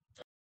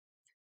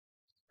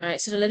 Right.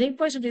 So the learning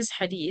points of this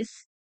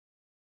hadith,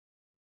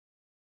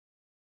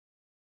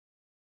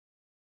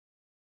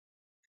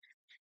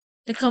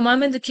 the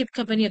commandment to keep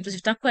company of those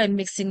with taqwa and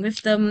mixing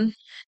with them,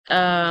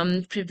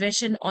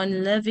 prevention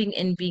on loving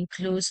and being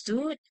close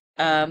to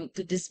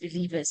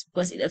disbelievers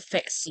because it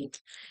affects you.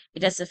 It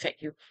does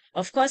affect you.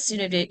 Of course,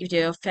 if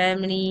they're your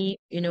family,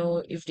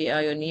 if they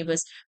are your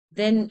neighbors,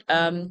 then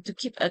to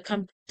keep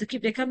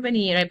their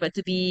company, right? But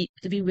to be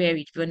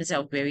wary, to be on the side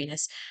of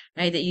wariness,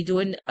 right? That you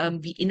don't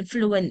be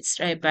influenced,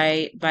 right,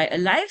 by a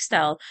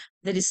lifestyle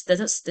that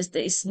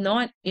is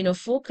not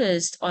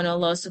focused on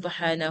Allah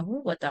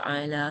subhanahu wa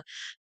ta'ala,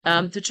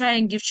 to try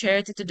and give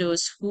charity to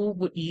those who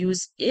would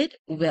use it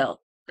well,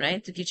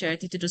 right? To give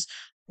charity to those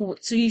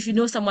so if you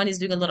know someone is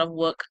doing a lot of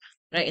work,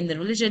 right, in the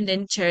religion,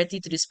 then charity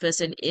to this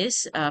person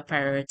is a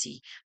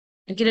priority.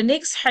 Okay, the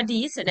next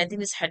hadith, and I think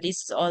this hadith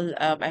is all,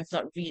 I've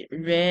not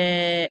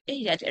read,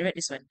 yeah, I read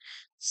this one.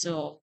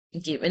 So,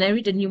 okay, when I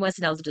read the new ones,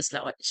 then I'll do the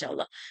slawat,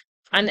 inshallah.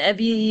 عن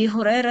أبي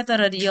هريرة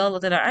رضي الله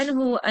تعالى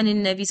عنه عن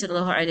النبي صلى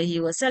الله عليه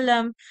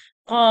وسلم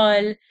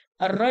قال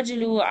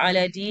الرجل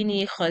على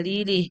دين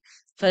خليله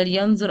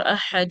فلينظر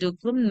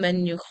أحدكم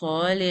من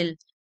يخالل.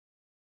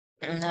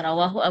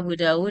 رواه أبو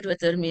داود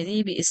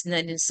والترمذي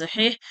بإسناد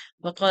صحيح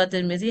وقال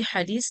الترمذي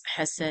حديث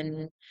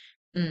حسن.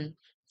 Mm.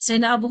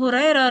 Sayyidina Abu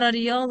Hurairah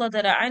radiallahu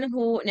ta'ala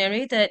anhu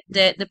narrated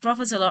that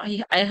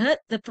I heard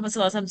the Prophet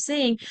ﷺ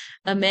saying,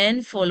 a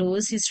man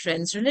follows his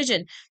friend's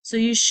religion. So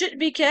you should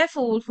be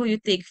careful who you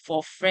take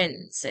for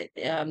friends.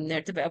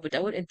 Narrated by Abu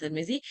Dawud and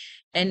Tirmidhi,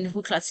 and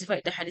who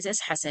classified the hadith as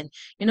Hasan.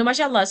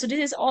 MashaAllah. So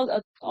this is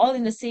all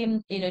in the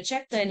same,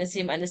 chapter, in the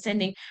same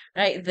understanding,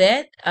 right?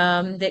 That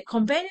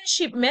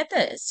companionship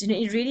matters.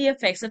 It really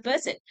affects a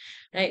person,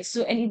 right?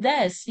 So, and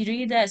it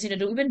really does.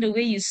 Even the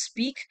way you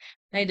speak,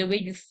 like the way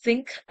you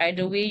think,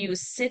 the way you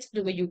sit,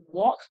 the way you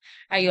walk,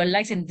 your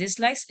likes and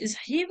dislikes is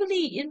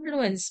heavily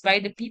influenced by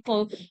the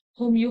people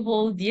whom you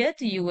hold dear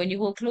to you and you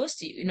hold close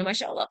to you,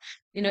 mashallah.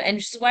 And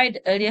which is why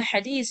the earlier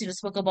hadith,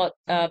 spoke about,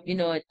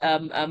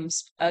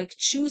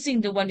 choosing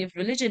the one with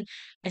religion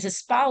as a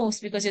spouse,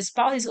 because your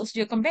spouse is also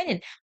your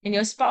companion, and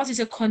your spouse is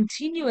a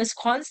continuous,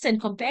 constant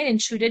companion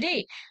through the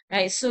day,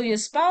 right? So your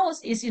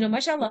spouse is,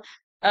 mashallah,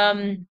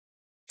 um,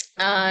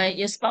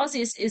 your spouse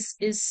is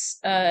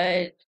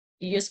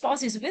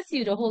with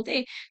you the whole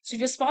day. So if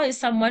your spouse is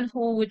someone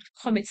who would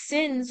commit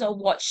sins or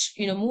watch,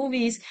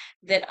 movies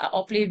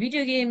or play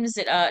video games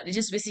that are they're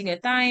just wasting their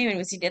time and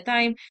wasting their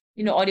time,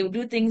 or they would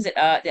do things that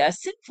are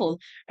sinful,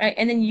 right?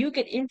 And then you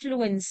get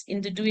influenced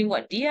into doing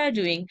what they are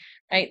doing,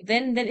 right?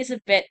 Then that is a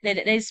bad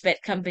that is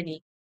bad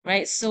company.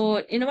 Right.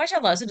 So,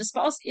 mashallah. So the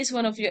spouse is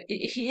one of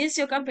he is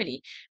your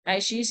company,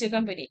 right? She is your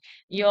company.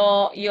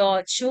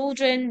 Your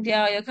children, they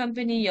are your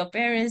company. Your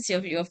parents,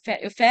 your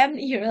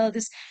family, your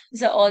relatives,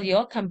 these are all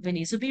your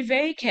company. So be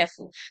very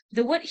careful.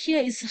 The word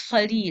here is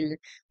khalil,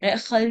 right?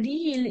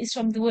 Khalil is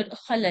from the word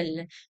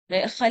khalal,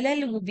 right?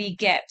 Khalal would be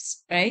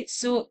gaps, right?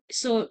 So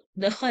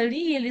the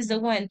khalil is the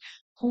one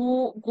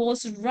who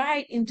goes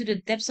right into the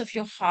depths of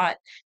your heart,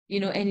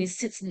 and he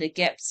sits in the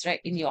gaps right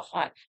in your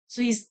heart.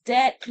 So he's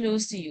that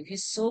close to you.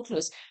 He's so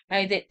close,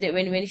 right? That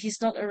when he's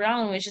not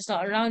around, when she's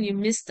not around, you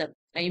miss them.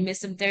 And you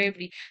miss them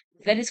terribly.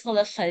 That is called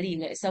a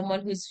Khalil, like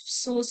someone who's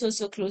so, so,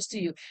 so close to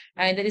you.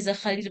 And that is a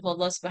Khalil of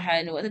Allah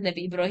subhanahu wa ta'ala.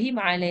 Nabi Ibrahim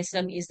alayhi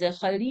salam is the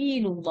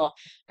Khalilullah,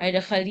 right?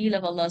 The Khalil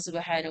of Allah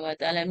subhanahu wa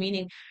ta'ala,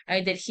 meaning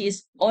right, that he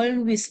is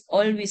always,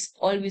 always,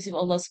 always with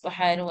Allah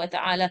subhanahu wa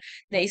ta'ala.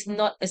 There is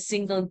not a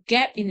single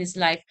gap in his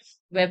life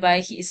whereby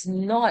he is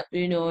not,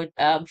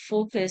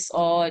 focused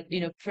or,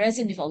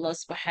 present with Allah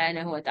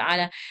subhanahu wa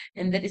ta'ala.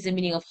 And that is the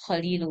meaning of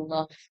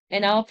Khalilullah.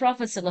 And our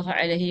Prophet sallallahu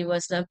alaihi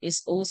wasallam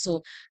is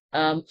also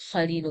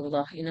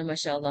Khalilullah,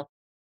 mashallah.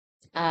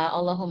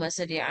 Allahumma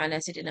salli ala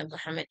Sayyidina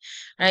Muhammad.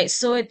 Right.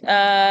 So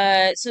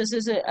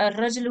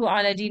الرجل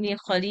على دين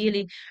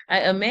خليل.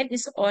 A man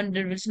is on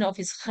the religion of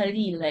his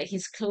Khalil, like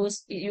his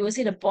close, you will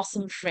say the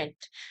bosom friend.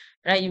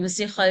 Right. You will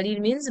say Khalil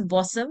means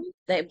bosom,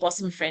 like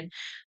bosom friend.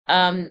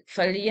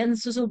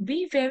 So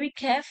be very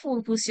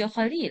careful who's your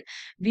Khalil.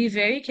 Be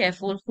very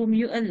careful whom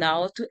you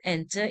allow to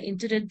enter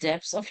into the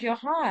depths of your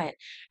heart.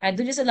 And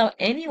don't just allow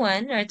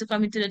anyone, right, to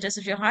come into the depths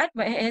of your heart,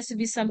 but it has to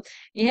be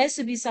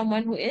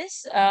someone who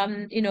is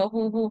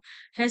who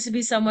has to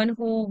be someone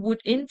who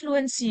would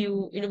influence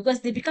you, because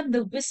they become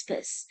the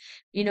whispers,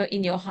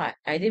 in your heart,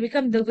 right? They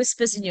become the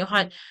whispers in your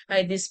heart,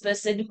 right? This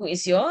person who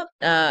is your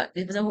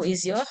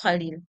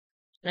Khalil,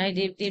 right?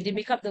 They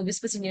become the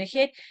whispers in your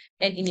head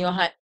and in your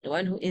heart, the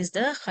one who is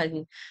the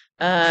Khalil.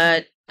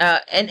 And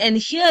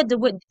here the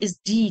word is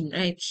deen,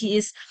 right? He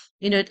is,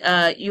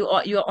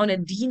 you're on a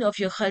deen of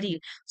your Khalil.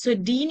 So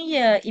deen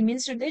here, it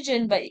means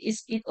religion, but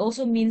it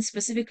also means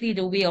specifically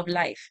the way of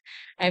life,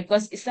 right?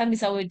 Because Islam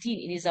is our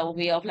deen, it is our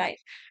way of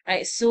life,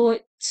 right? So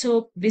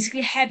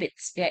basically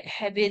habits, right?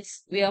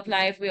 Habits, way of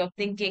life, way of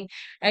thinking,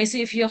 right? So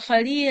if your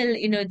Khalil,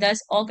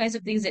 does all kinds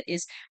of things that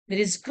is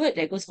good,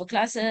 that goes for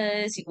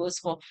classes, he does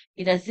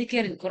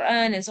dhikr in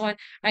Quran and so on,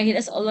 right? He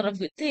does a lot of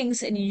good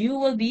things, and you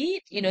will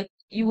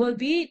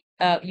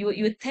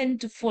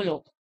tend to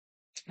follow,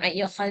 right,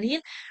 your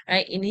Khalil,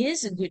 right, in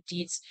his good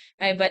deeds,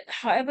 right? But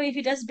however, if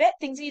he does bad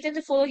things, you tend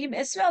to follow him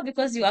as well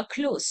because you are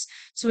close.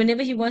 So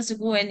whenever he wants to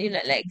go and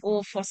like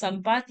go for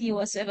some party or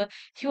whatsoever,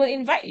 he will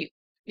invite you.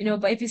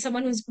 But if he's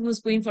someone who's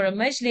going for a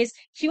majlis,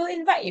 he will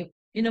invite you.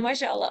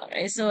 Mashallah,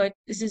 right? So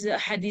this is a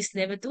hadith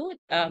never to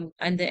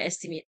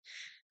underestimate.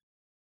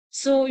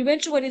 So we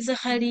went through what is a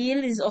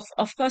Khalil, is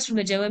of course from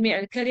the Jawami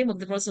al-Karim of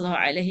the Prophet sallallahu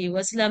alaihi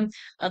wasallam.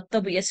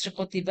 الطبع يسرق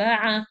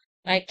الطباعة.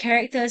 Right,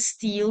 character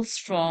steals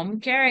from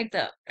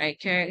character. Right,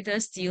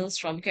 character steals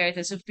from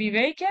character. So be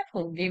very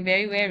careful, be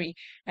very wary,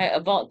 right,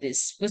 about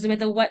this, because no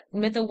matter what,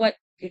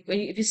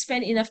 if you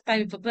spend enough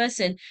time with a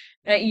person,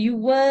 right, you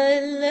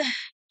will,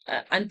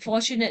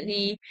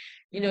 unfortunately,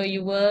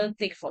 you will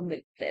take from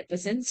that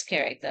person's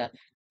character.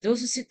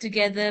 Those who sit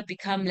together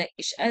become like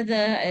each other.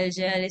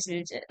 Al-jalis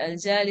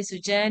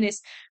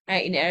janis.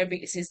 In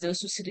Arabic, it says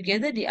those who sit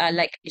together, they are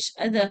like each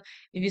other.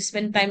 If you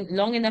spend time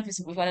long enough with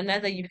one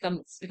another, you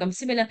become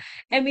similar.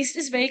 And we see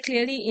this very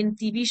clearly in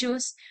TV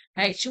shows,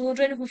 right?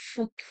 Children who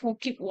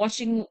keep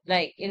watching,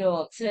 like,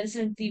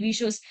 certain TV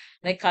shows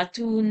like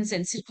cartoons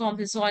and sitcoms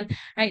and so on,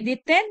 right? They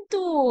tend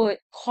to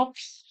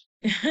copy.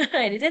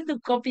 They tend to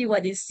copy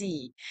what they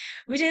see,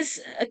 which is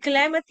a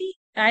calamity.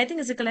 I think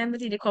it's a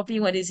calamity. They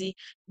copy what they see,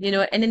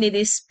 and then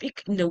they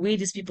speak in the way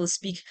these people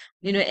speak,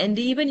 and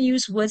they even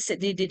use words that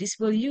these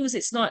people use.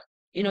 It's not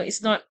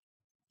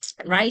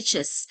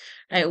righteous,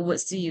 right,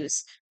 words to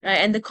use, right?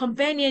 And the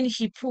companion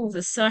he pulls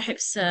the sahib,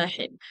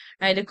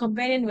 right? The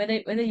companion,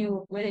 whether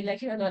you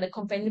like it or not, the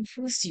companion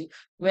pulls you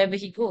wherever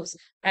he goes,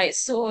 right?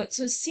 So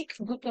seek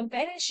good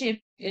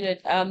companionship,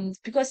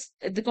 because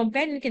the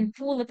companion can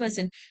pull the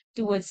person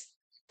towards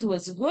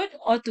good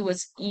or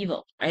towards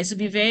evil, right? So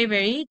be very,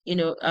 very,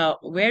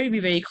 be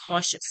very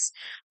cautious.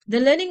 The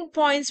learning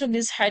points from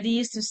this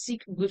hadith: to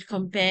seek good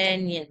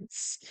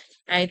companions,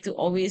 right? To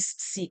always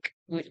seek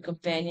good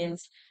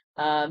companions.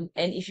 And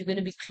if you're going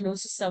to be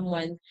close to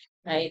someone,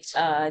 right,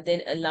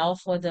 then allow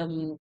for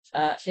them,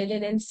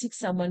 then seek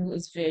someone who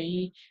is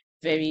very,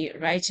 very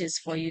righteous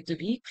for you to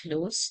be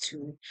close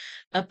to.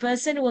 A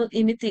person will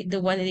imitate the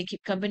one that they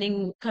keep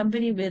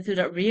company with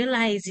without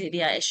realizing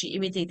they are actually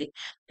imitating.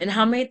 And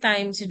how many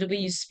times the way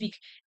you speak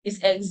is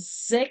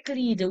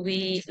exactly the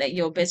way like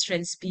your best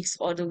friend speaks,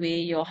 or the way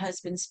your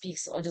husband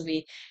speaks, or the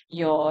way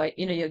your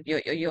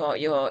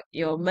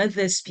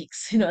mother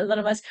speaks. A lot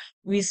of us,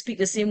 we speak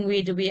the same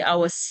way the way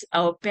our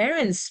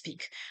parents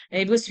speak,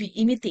 right? Because we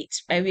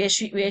imitate, right? We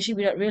actually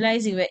without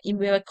realizing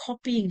we're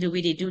copying the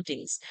way they do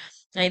things.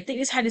 And I take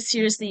this highly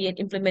seriously and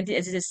implement it,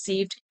 as it has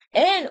saved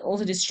and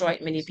also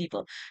destroyed many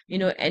people.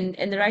 And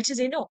the righteous,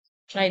 they know,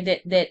 right,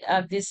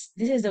 that this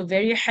is the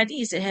very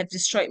hadith that have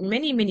destroyed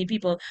many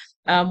people,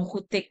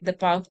 who take the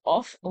path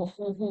of, or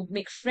who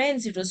make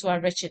friends with those who are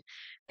wretched.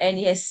 And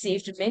he has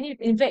saved many.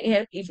 In fact,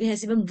 it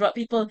has even brought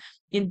people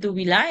into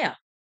wilaya,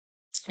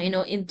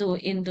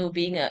 into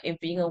being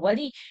a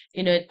wali,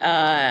 you know,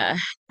 uh,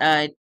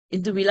 uh,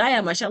 into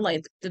wilaya, mashallah,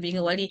 into being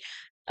a wali,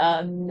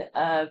 um,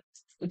 uh,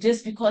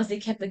 just because they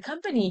kept the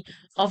company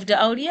of the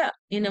awliya,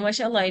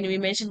 mashallah. We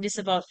mentioned this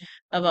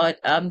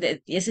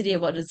yesterday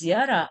about the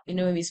ziyarah,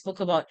 when we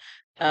spoke about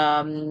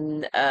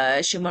Shumar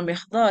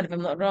Mikhdar, if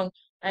I'm not wrong,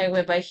 right,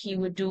 whereby he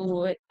would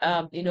do it,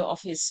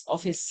 of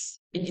his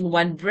in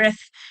one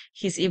breath,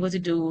 he's able to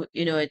do,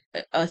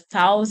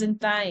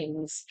 1,000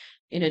 times,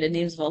 the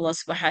names of Allah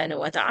subhanahu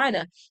wa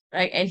ta'ala,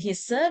 right? And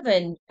his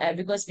servant,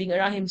 because being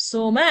around him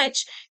so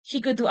much,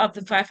 he could do up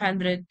to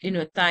 500,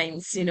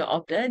 times,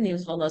 of the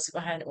names of Allah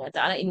subhanahu wa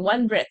ta'ala in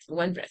one breath,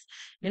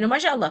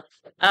 mashallah.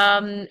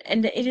 And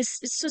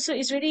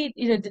it's really,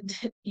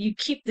 you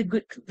keep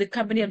the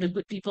company of the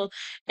good people,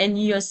 and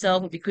you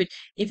yourself will be good.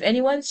 If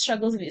anyone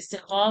struggles with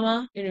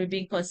istiqamah,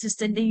 being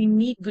consistent, then you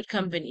need good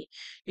company.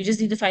 You just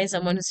need to find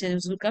someone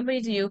who's good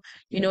company to you,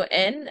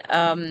 and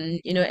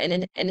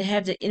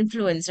have the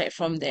influence right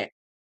from there.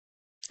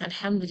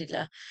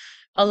 Alhamdulillah.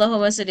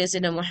 Allahumma salli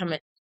ala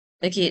Muhammad.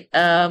 Okay,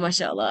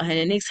 mashallah. And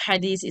the next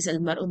hadith is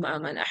al-mar'u ma'a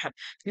man ahab.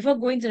 Before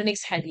going to the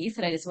next hadith,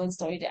 right, there's one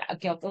story that,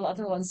 okay, I'll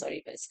tell one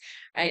story first,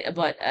 right,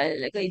 about,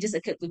 like, it just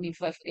occurred to me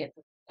before I forget.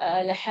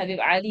 Habib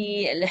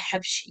Ali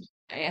al-Habshi.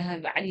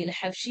 Habib Ali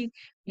al-Habshi,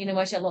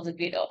 mashallah, of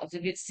the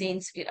great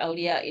saints, great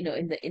awliya,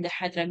 in the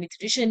Hadrami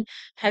tradition.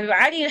 Habib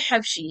Ali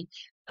al-Habshi,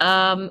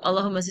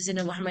 Allahumma salli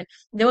ala Muhammad.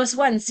 There was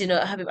once,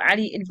 Habib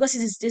Ali, and because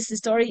this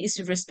story is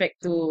with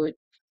respect to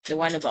the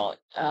one about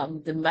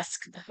the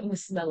musk, the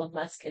smell of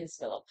musk, and the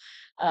smell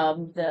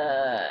of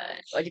the,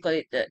 what do you call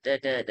it,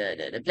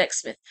 the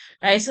blacksmith,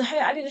 right? So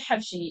Ali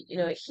al-Habshi,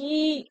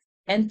 he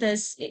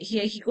enters,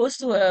 he goes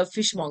to a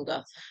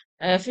fishmonger.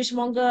 A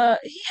fishmonger,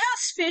 he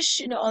has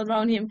fish, all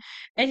around him,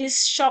 and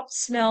his shop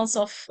smells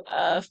of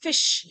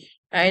fish.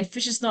 Right? And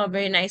fish is not a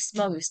very nice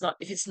smell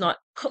if it's not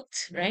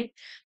cooked, right?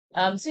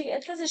 So he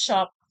enters the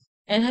shop,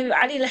 and Habib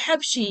Ali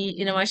al-Habshi,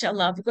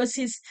 mashallah, because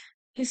he's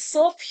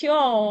so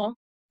pure,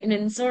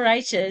 and so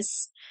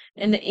righteous,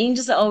 and the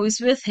angels are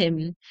always with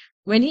him.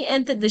 When he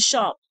entered the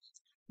shop,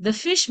 the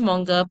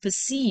fishmonger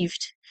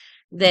perceived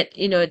that,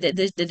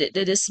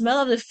 the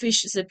smell of the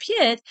fish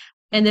disappeared,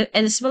 and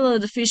the smell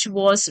of the fish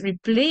was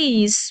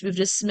replaced with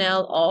the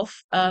smell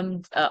of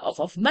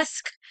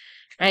musk,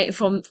 right?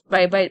 From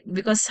by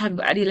Because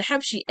Habib Ali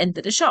al-Habshi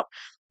entered the shop.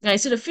 Right,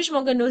 so the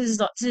fishmonger knows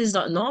this is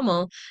not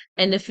normal,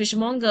 and the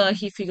fishmonger,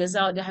 he figures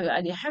out that Habib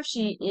Ali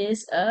al-Habshi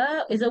is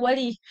a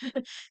wali.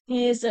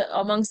 He is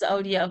amongst the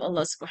awliya of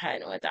Allah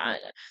subhanahu wa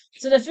ta'ala.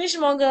 So the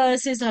fishmonger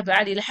says to Habib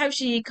Ali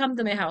al-Habshi, come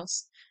to my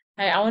house.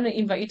 I want to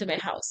invite you to my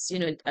house.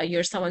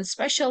 You're someone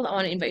special. I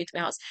want to invite you to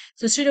my house.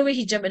 So straight away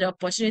he jumped at the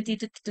opportunity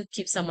to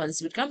keep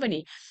someone's good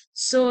company.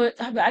 So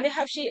Habib Ali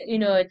Habshi,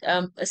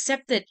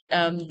 accepted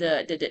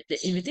the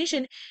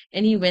invitation,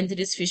 and he went to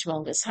this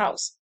fishmonger's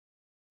house.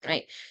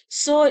 Right.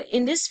 So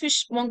in this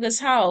fishmonger's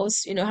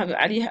house, Habib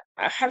Ali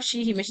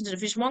Habshi, he mentioned to the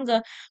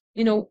fishmonger,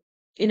 you know,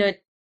 you know,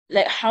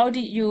 like, how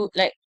did you,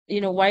 like,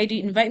 why do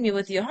you invite me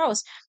over to your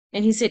house?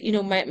 And he said,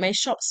 my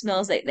shop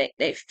smells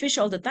like fish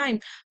all the time,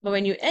 but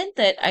when you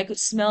entered, I could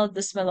smell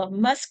the smell of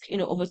musk,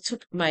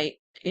 overtook my,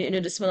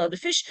 the smell of the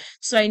fish.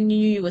 So I knew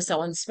you were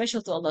someone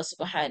special to Allah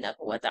subhanahu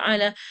wa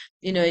ta'ala,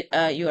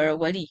 you are a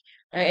wali.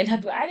 Right? And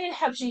Habib Ali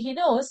Habshi, he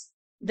knows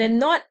then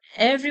not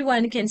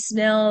everyone can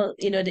smell,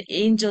 the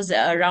angels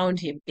that are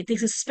around him. It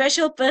takes a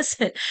special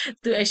person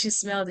to actually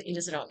smell the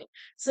angels around him.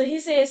 So he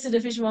says to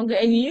the fishmonger,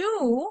 and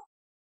you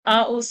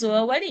are also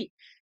a wali,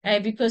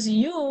 right? Because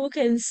you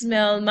can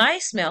smell my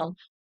smell,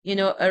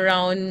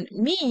 around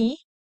me,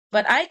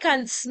 but I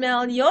can't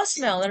smell your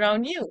smell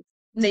around you.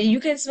 You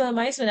can smell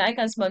my smell, I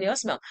can't smell your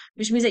smell,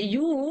 which means that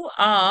you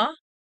are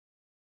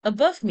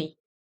above me.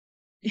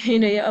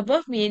 You're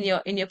above me in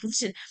your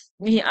position.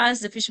 When he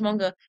asked the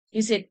fishmonger,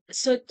 he said,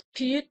 so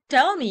can you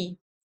tell me,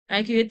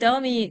 can you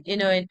tell me,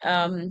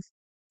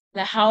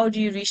 like, how do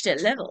you reach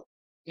that level?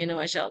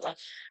 Mashallah.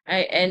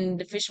 Right? And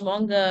the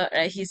fishmonger,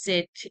 he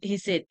said,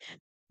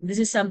 this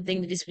is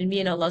something that is between me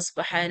and Allah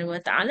subhanahu wa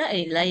ta'ala,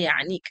 and la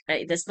ya'nik,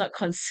 right? It does not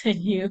concern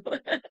you.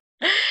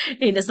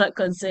 It does not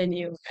concern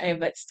you.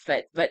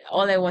 But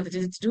all I wanted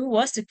to do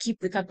was to keep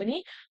the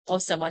company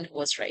of someone who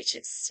was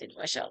righteous.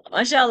 Mashallah,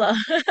 mashallah.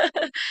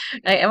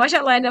 And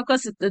mashallah, and of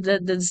course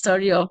the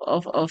story of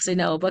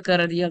Sayyidina Abu Bakr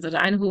radiallahu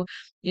anhu,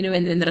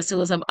 when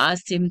Rasulullah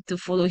asked him to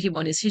follow him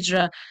on his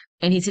hijrah,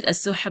 and he said,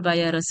 As-suhba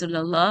ya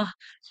Rasulullah,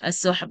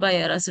 As-suhba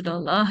ya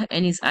Rasulullah,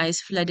 and his eyes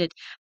flooded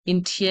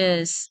in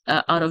tears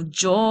out of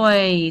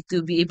joy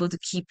to be able to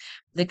keep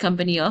the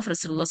company of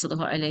Rasulullah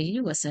sallallahu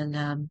alaihi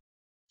wasallam.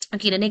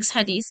 Okay, the next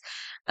hadith.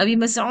 أبي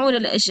مسعود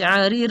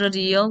الأشعري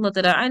رضي الله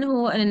تعالى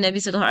عنه أن النبي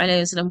صلى الله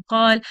عليه وسلم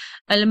قال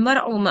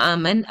المرء مع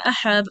من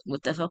أحب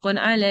متفق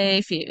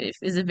عليه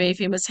is a very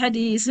famous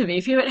hadith, a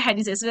very favorite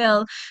hadith as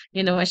well,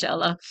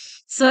 mashallah.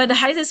 So the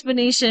hadith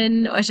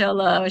explanation,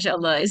 mashallah,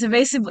 mashallah, is a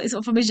very simple, it's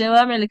from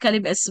Jawami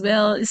al-Kalim as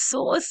well. It's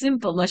so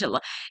simple,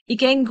 mashallah. It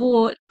can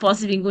go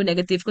positive and go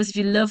negative, because if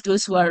you love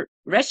those who are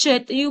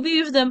wretched, you'll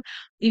be with them.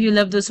 If you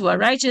love those who are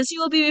righteous, you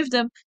will be with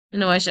them.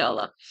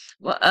 Mashallah.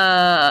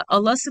 Allah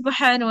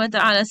subhanahu wa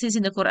ta'ala says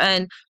in the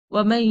Quran,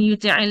 وَمَن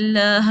يُطِعِ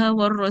اللَّهَ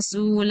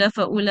وَالرَّسُولَ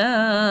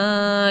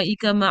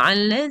فَأُولَٰئِكَ مَعَ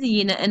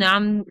الَّذِينَ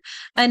أَنْعَمَ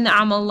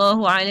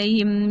اللَّهُ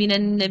عَلَيْهِم مِّنَ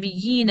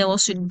النَّبِيِّينَ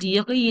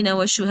وَالصِّدِّيقِينَ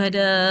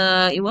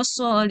وَالشُّهَدَاءِ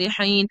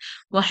وَالصَّالِحِينَ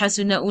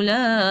وَحَسُنَ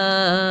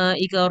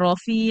أُولَٰئِكَ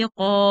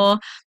رَفِيقًا.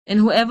 And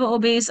whoever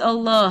obeys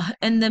Allah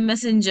and the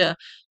Messenger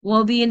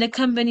will be in the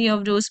company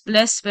of those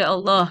blessed by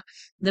Allah,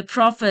 the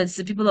prophets,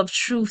 the people of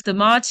truth, the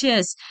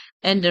martyrs,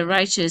 and the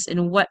righteous,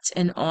 and what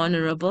an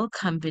honorable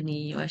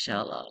company,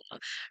 mashallah.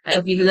 Right?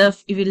 If you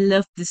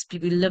love these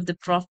people, you love the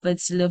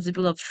prophets, you love the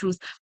people of truth,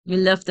 you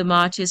love the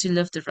martyrs, you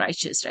love the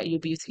righteous, right? You'll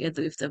be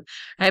together with them.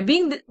 Right?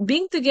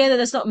 Being together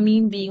does not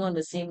mean being on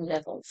the same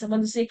level.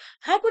 Someone will say,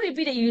 how could it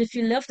be that if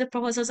you love the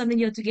prophet or something,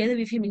 you're together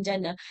with him in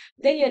Jannah,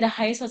 then you're the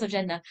highest source of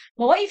Jannah.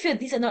 But what if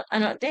these are not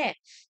there?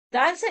 The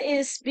answer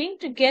is, being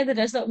together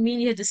does not mean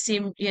you have the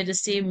same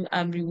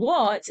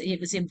rewards and you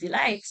have the same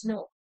delights.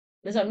 No,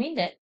 does not mean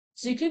that.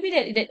 So it could be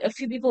that a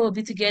few people will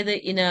be together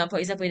for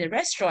example, in a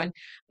restaurant,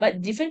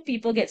 but different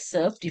people get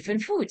served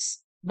different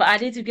foods. But are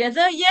they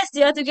together? Yes,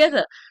 they are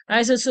together.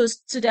 Right? So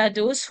there are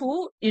those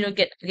who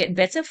get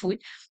better food,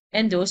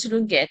 and those who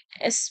don't get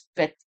as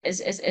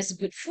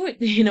good food,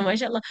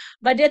 mashallah.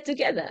 But they're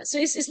together. So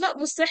it's not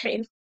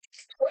mustahil.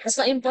 It's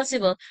not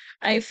impossible,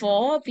 right,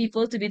 for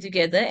people to be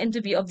together and to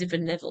be of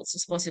different levels.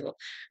 It's possible,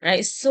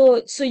 right?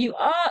 So you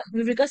are,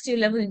 with regards to your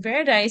level in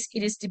paradise,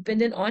 it is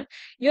dependent on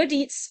your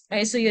deeds,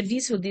 right? So your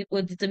deeds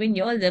will determine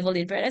your level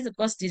in paradise. Of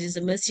course, this is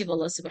the mercy of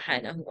Allah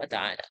subhanahu wa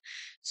ta'ala.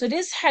 So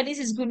this hadith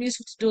is good news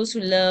to those who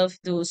love,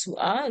 those who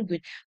are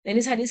good. Then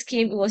this hadith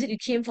it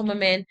came from a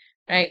man,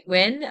 right,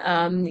 when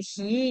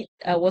he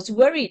was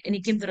worried, and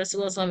he came to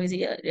Rasulullah and he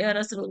said, Ya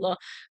Rasulullah,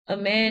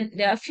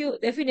 there are a few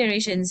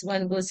narrations.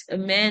 One goes, a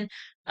man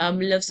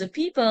loves the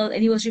people,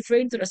 and he was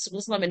referring to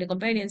Rasulullah and the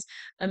companions.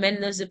 A man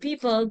loves the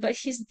people, but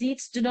his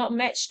deeds do not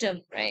match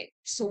them, right?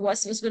 So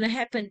what's going to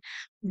happen?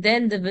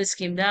 Then the verse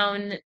came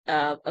down,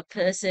 a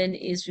person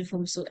is with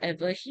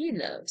whomsoever he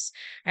loves,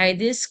 right?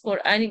 This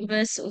Quranic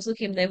verse also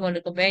came down from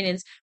the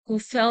companions who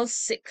fell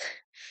sick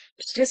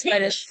just by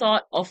the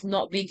thought of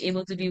not being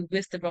able to be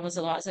with the Prophet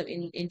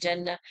ﷺ in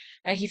Jannah.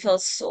 And he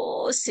felt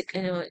so sick.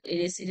 It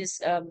is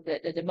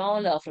the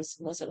Mawla of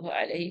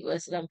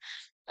Rasulullah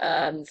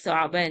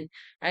Tha'ban.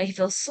 He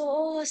felt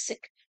so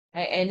sick.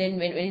 And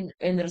then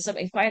when Rasul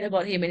inquired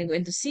about him and he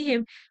went to see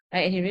him,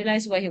 and he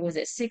realized why he was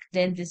that sick,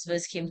 then this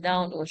verse came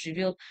down, was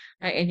revealed,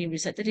 and he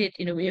recited it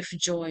in a way of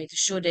joy to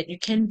show that you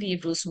can be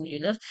those whom you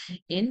love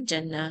in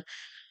Jannah.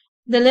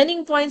 The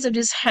learning points of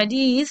this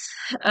hadith,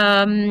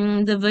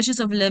 the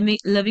virtues of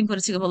loving for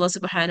the sake of Allah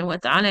subhanahu wa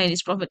ta'ala and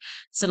His Prophet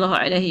sallallahu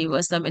alaihi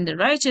wasallam, and the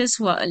righteous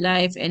who are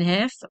alive and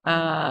have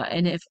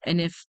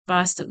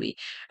passed away.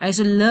 I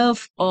so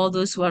love all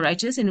those who are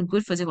righteous and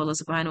good for the sake of Allah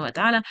subhanahu wa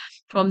ta'ala.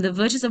 From the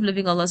virtues of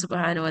loving Allah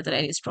subhanahu wa ta'ala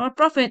and His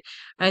Prophet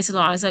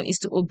sallallahu alaihi wasallam is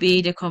to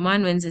obey the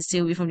commandments and stay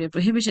away from their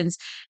prohibitions,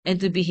 and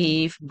to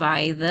behave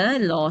by the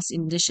laws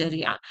in the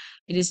Sharia.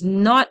 It is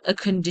not a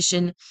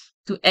condition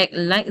to act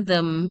like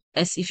them.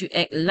 As if you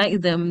act like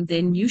them,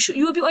 then you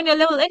will be on your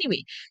level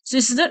anyway. So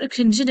it's not a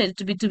condition that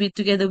to be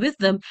together with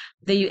them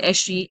that you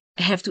actually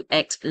have to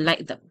act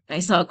like them. Right?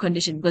 It's not a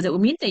condition, because it will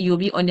mean that you'll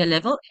be on your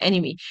level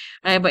anyway.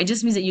 Right? But it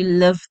just means that you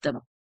love them.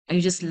 And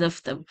you just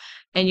love them,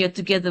 and you're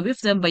together with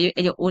them, but you're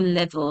at your own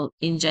level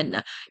in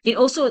Jannah. It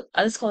also,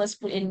 other scholars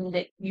put in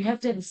that you have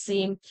to have the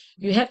same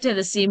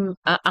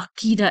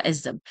aqidah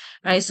as them,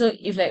 right? So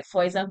if, like,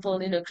 for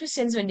example,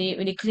 Christians, when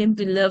they claim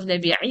to love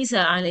Nabi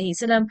Isa alayhi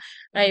salam,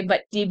 right,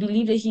 but they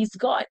believe that he's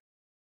God,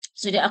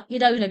 so their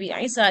aqidah with Nabi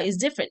Isa is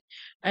different,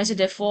 right? So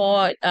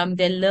therefore,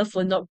 their love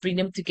will not bring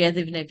them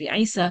together with Nabi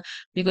Isa,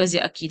 because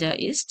their aqidah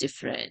is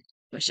different,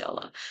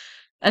 mashallah.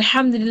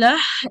 Alhamdulillah,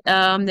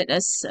 let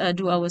us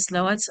do our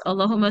salawat.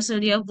 Allahumma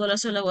salli afdala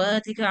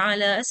salawatika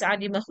ala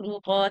as'adi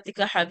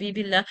makhluqatika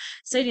habibillah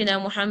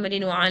Sayyidina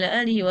Muhammadin wa ala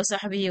alihi wa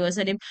sahbihi wa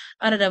sallim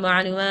arada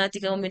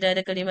ma'lumatika wa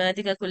midada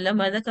kalimatika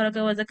kullama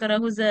dhakaraka wa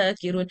dhakarahu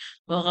zakirun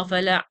wa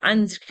ghafala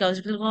an dhikral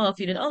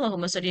ghafilun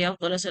Allahumma salli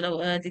afdala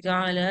salawatika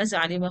ala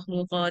as'adi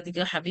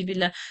makhluqatika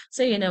habibillah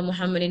Sayyidina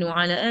Muhammadin wa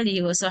ala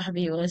alihi wa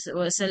sahbihi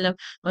wa sallam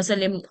wa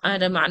sallim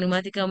arada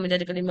ma'lumatika wa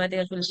midada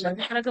kalimatika kullama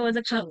dhakaraka wa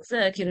dhakarahu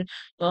zakirun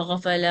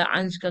وغفل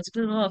عن ذكر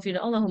الغافل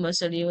اللهم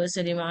صل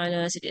وسلم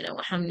على سيدنا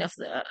محمد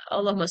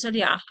اللهم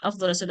صل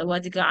أفضل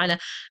صلواتك على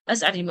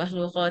أسعد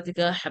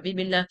مخلوقاتك حبيب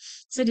الله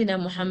سيدنا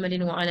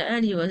محمد وعلى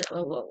آله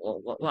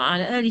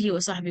وعلى آله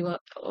وصحبه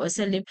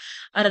وسلم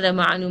أرد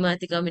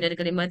معلوماتك من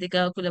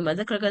كلماتك كلما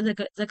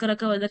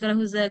ذكرك وذكره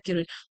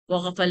الذاكر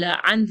وغفل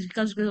عن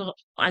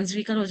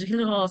ذكر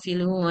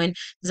الغافلون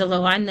جزا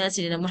الله عنا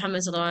سيدنا محمد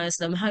صلى الله عليه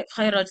وسلم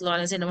خيرا الله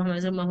على سيدنا محمد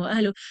صلى الله عليه وسلم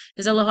وأهله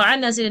جزا الله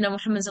عنا سيدنا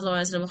محمد صلى الله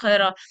عليه وسلم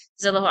خيرا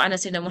جزا الله عنا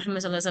سيدنا محمد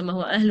صلى الله عليه وسلم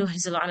وأهله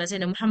جزا الله عنا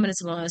سيدنا محمد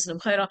صلى الله عليه وسلم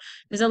خيرا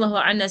جزا الله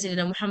عنا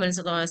سيدنا محمد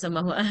صلى الله عليه وسلم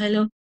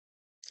وأهله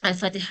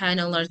الفاتحة أن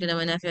الله رزقنا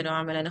منافع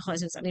وعملنا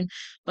خالص سعيد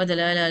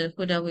ودلالة على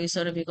الهدى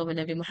ويسر بقوم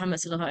النبي محمد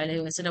صلى الله عليه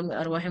وسلم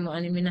وأرواح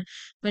معلمنا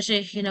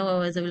مشايخنا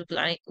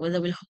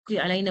وذوي الحق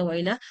علينا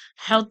وإلى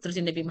حضرة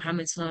النبي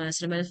محمد صلى الله عليه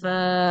وسلم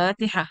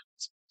الفاتحة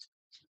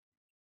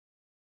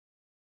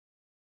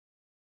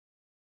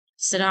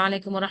السلام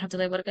عليكم ورحمة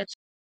الله وبركاته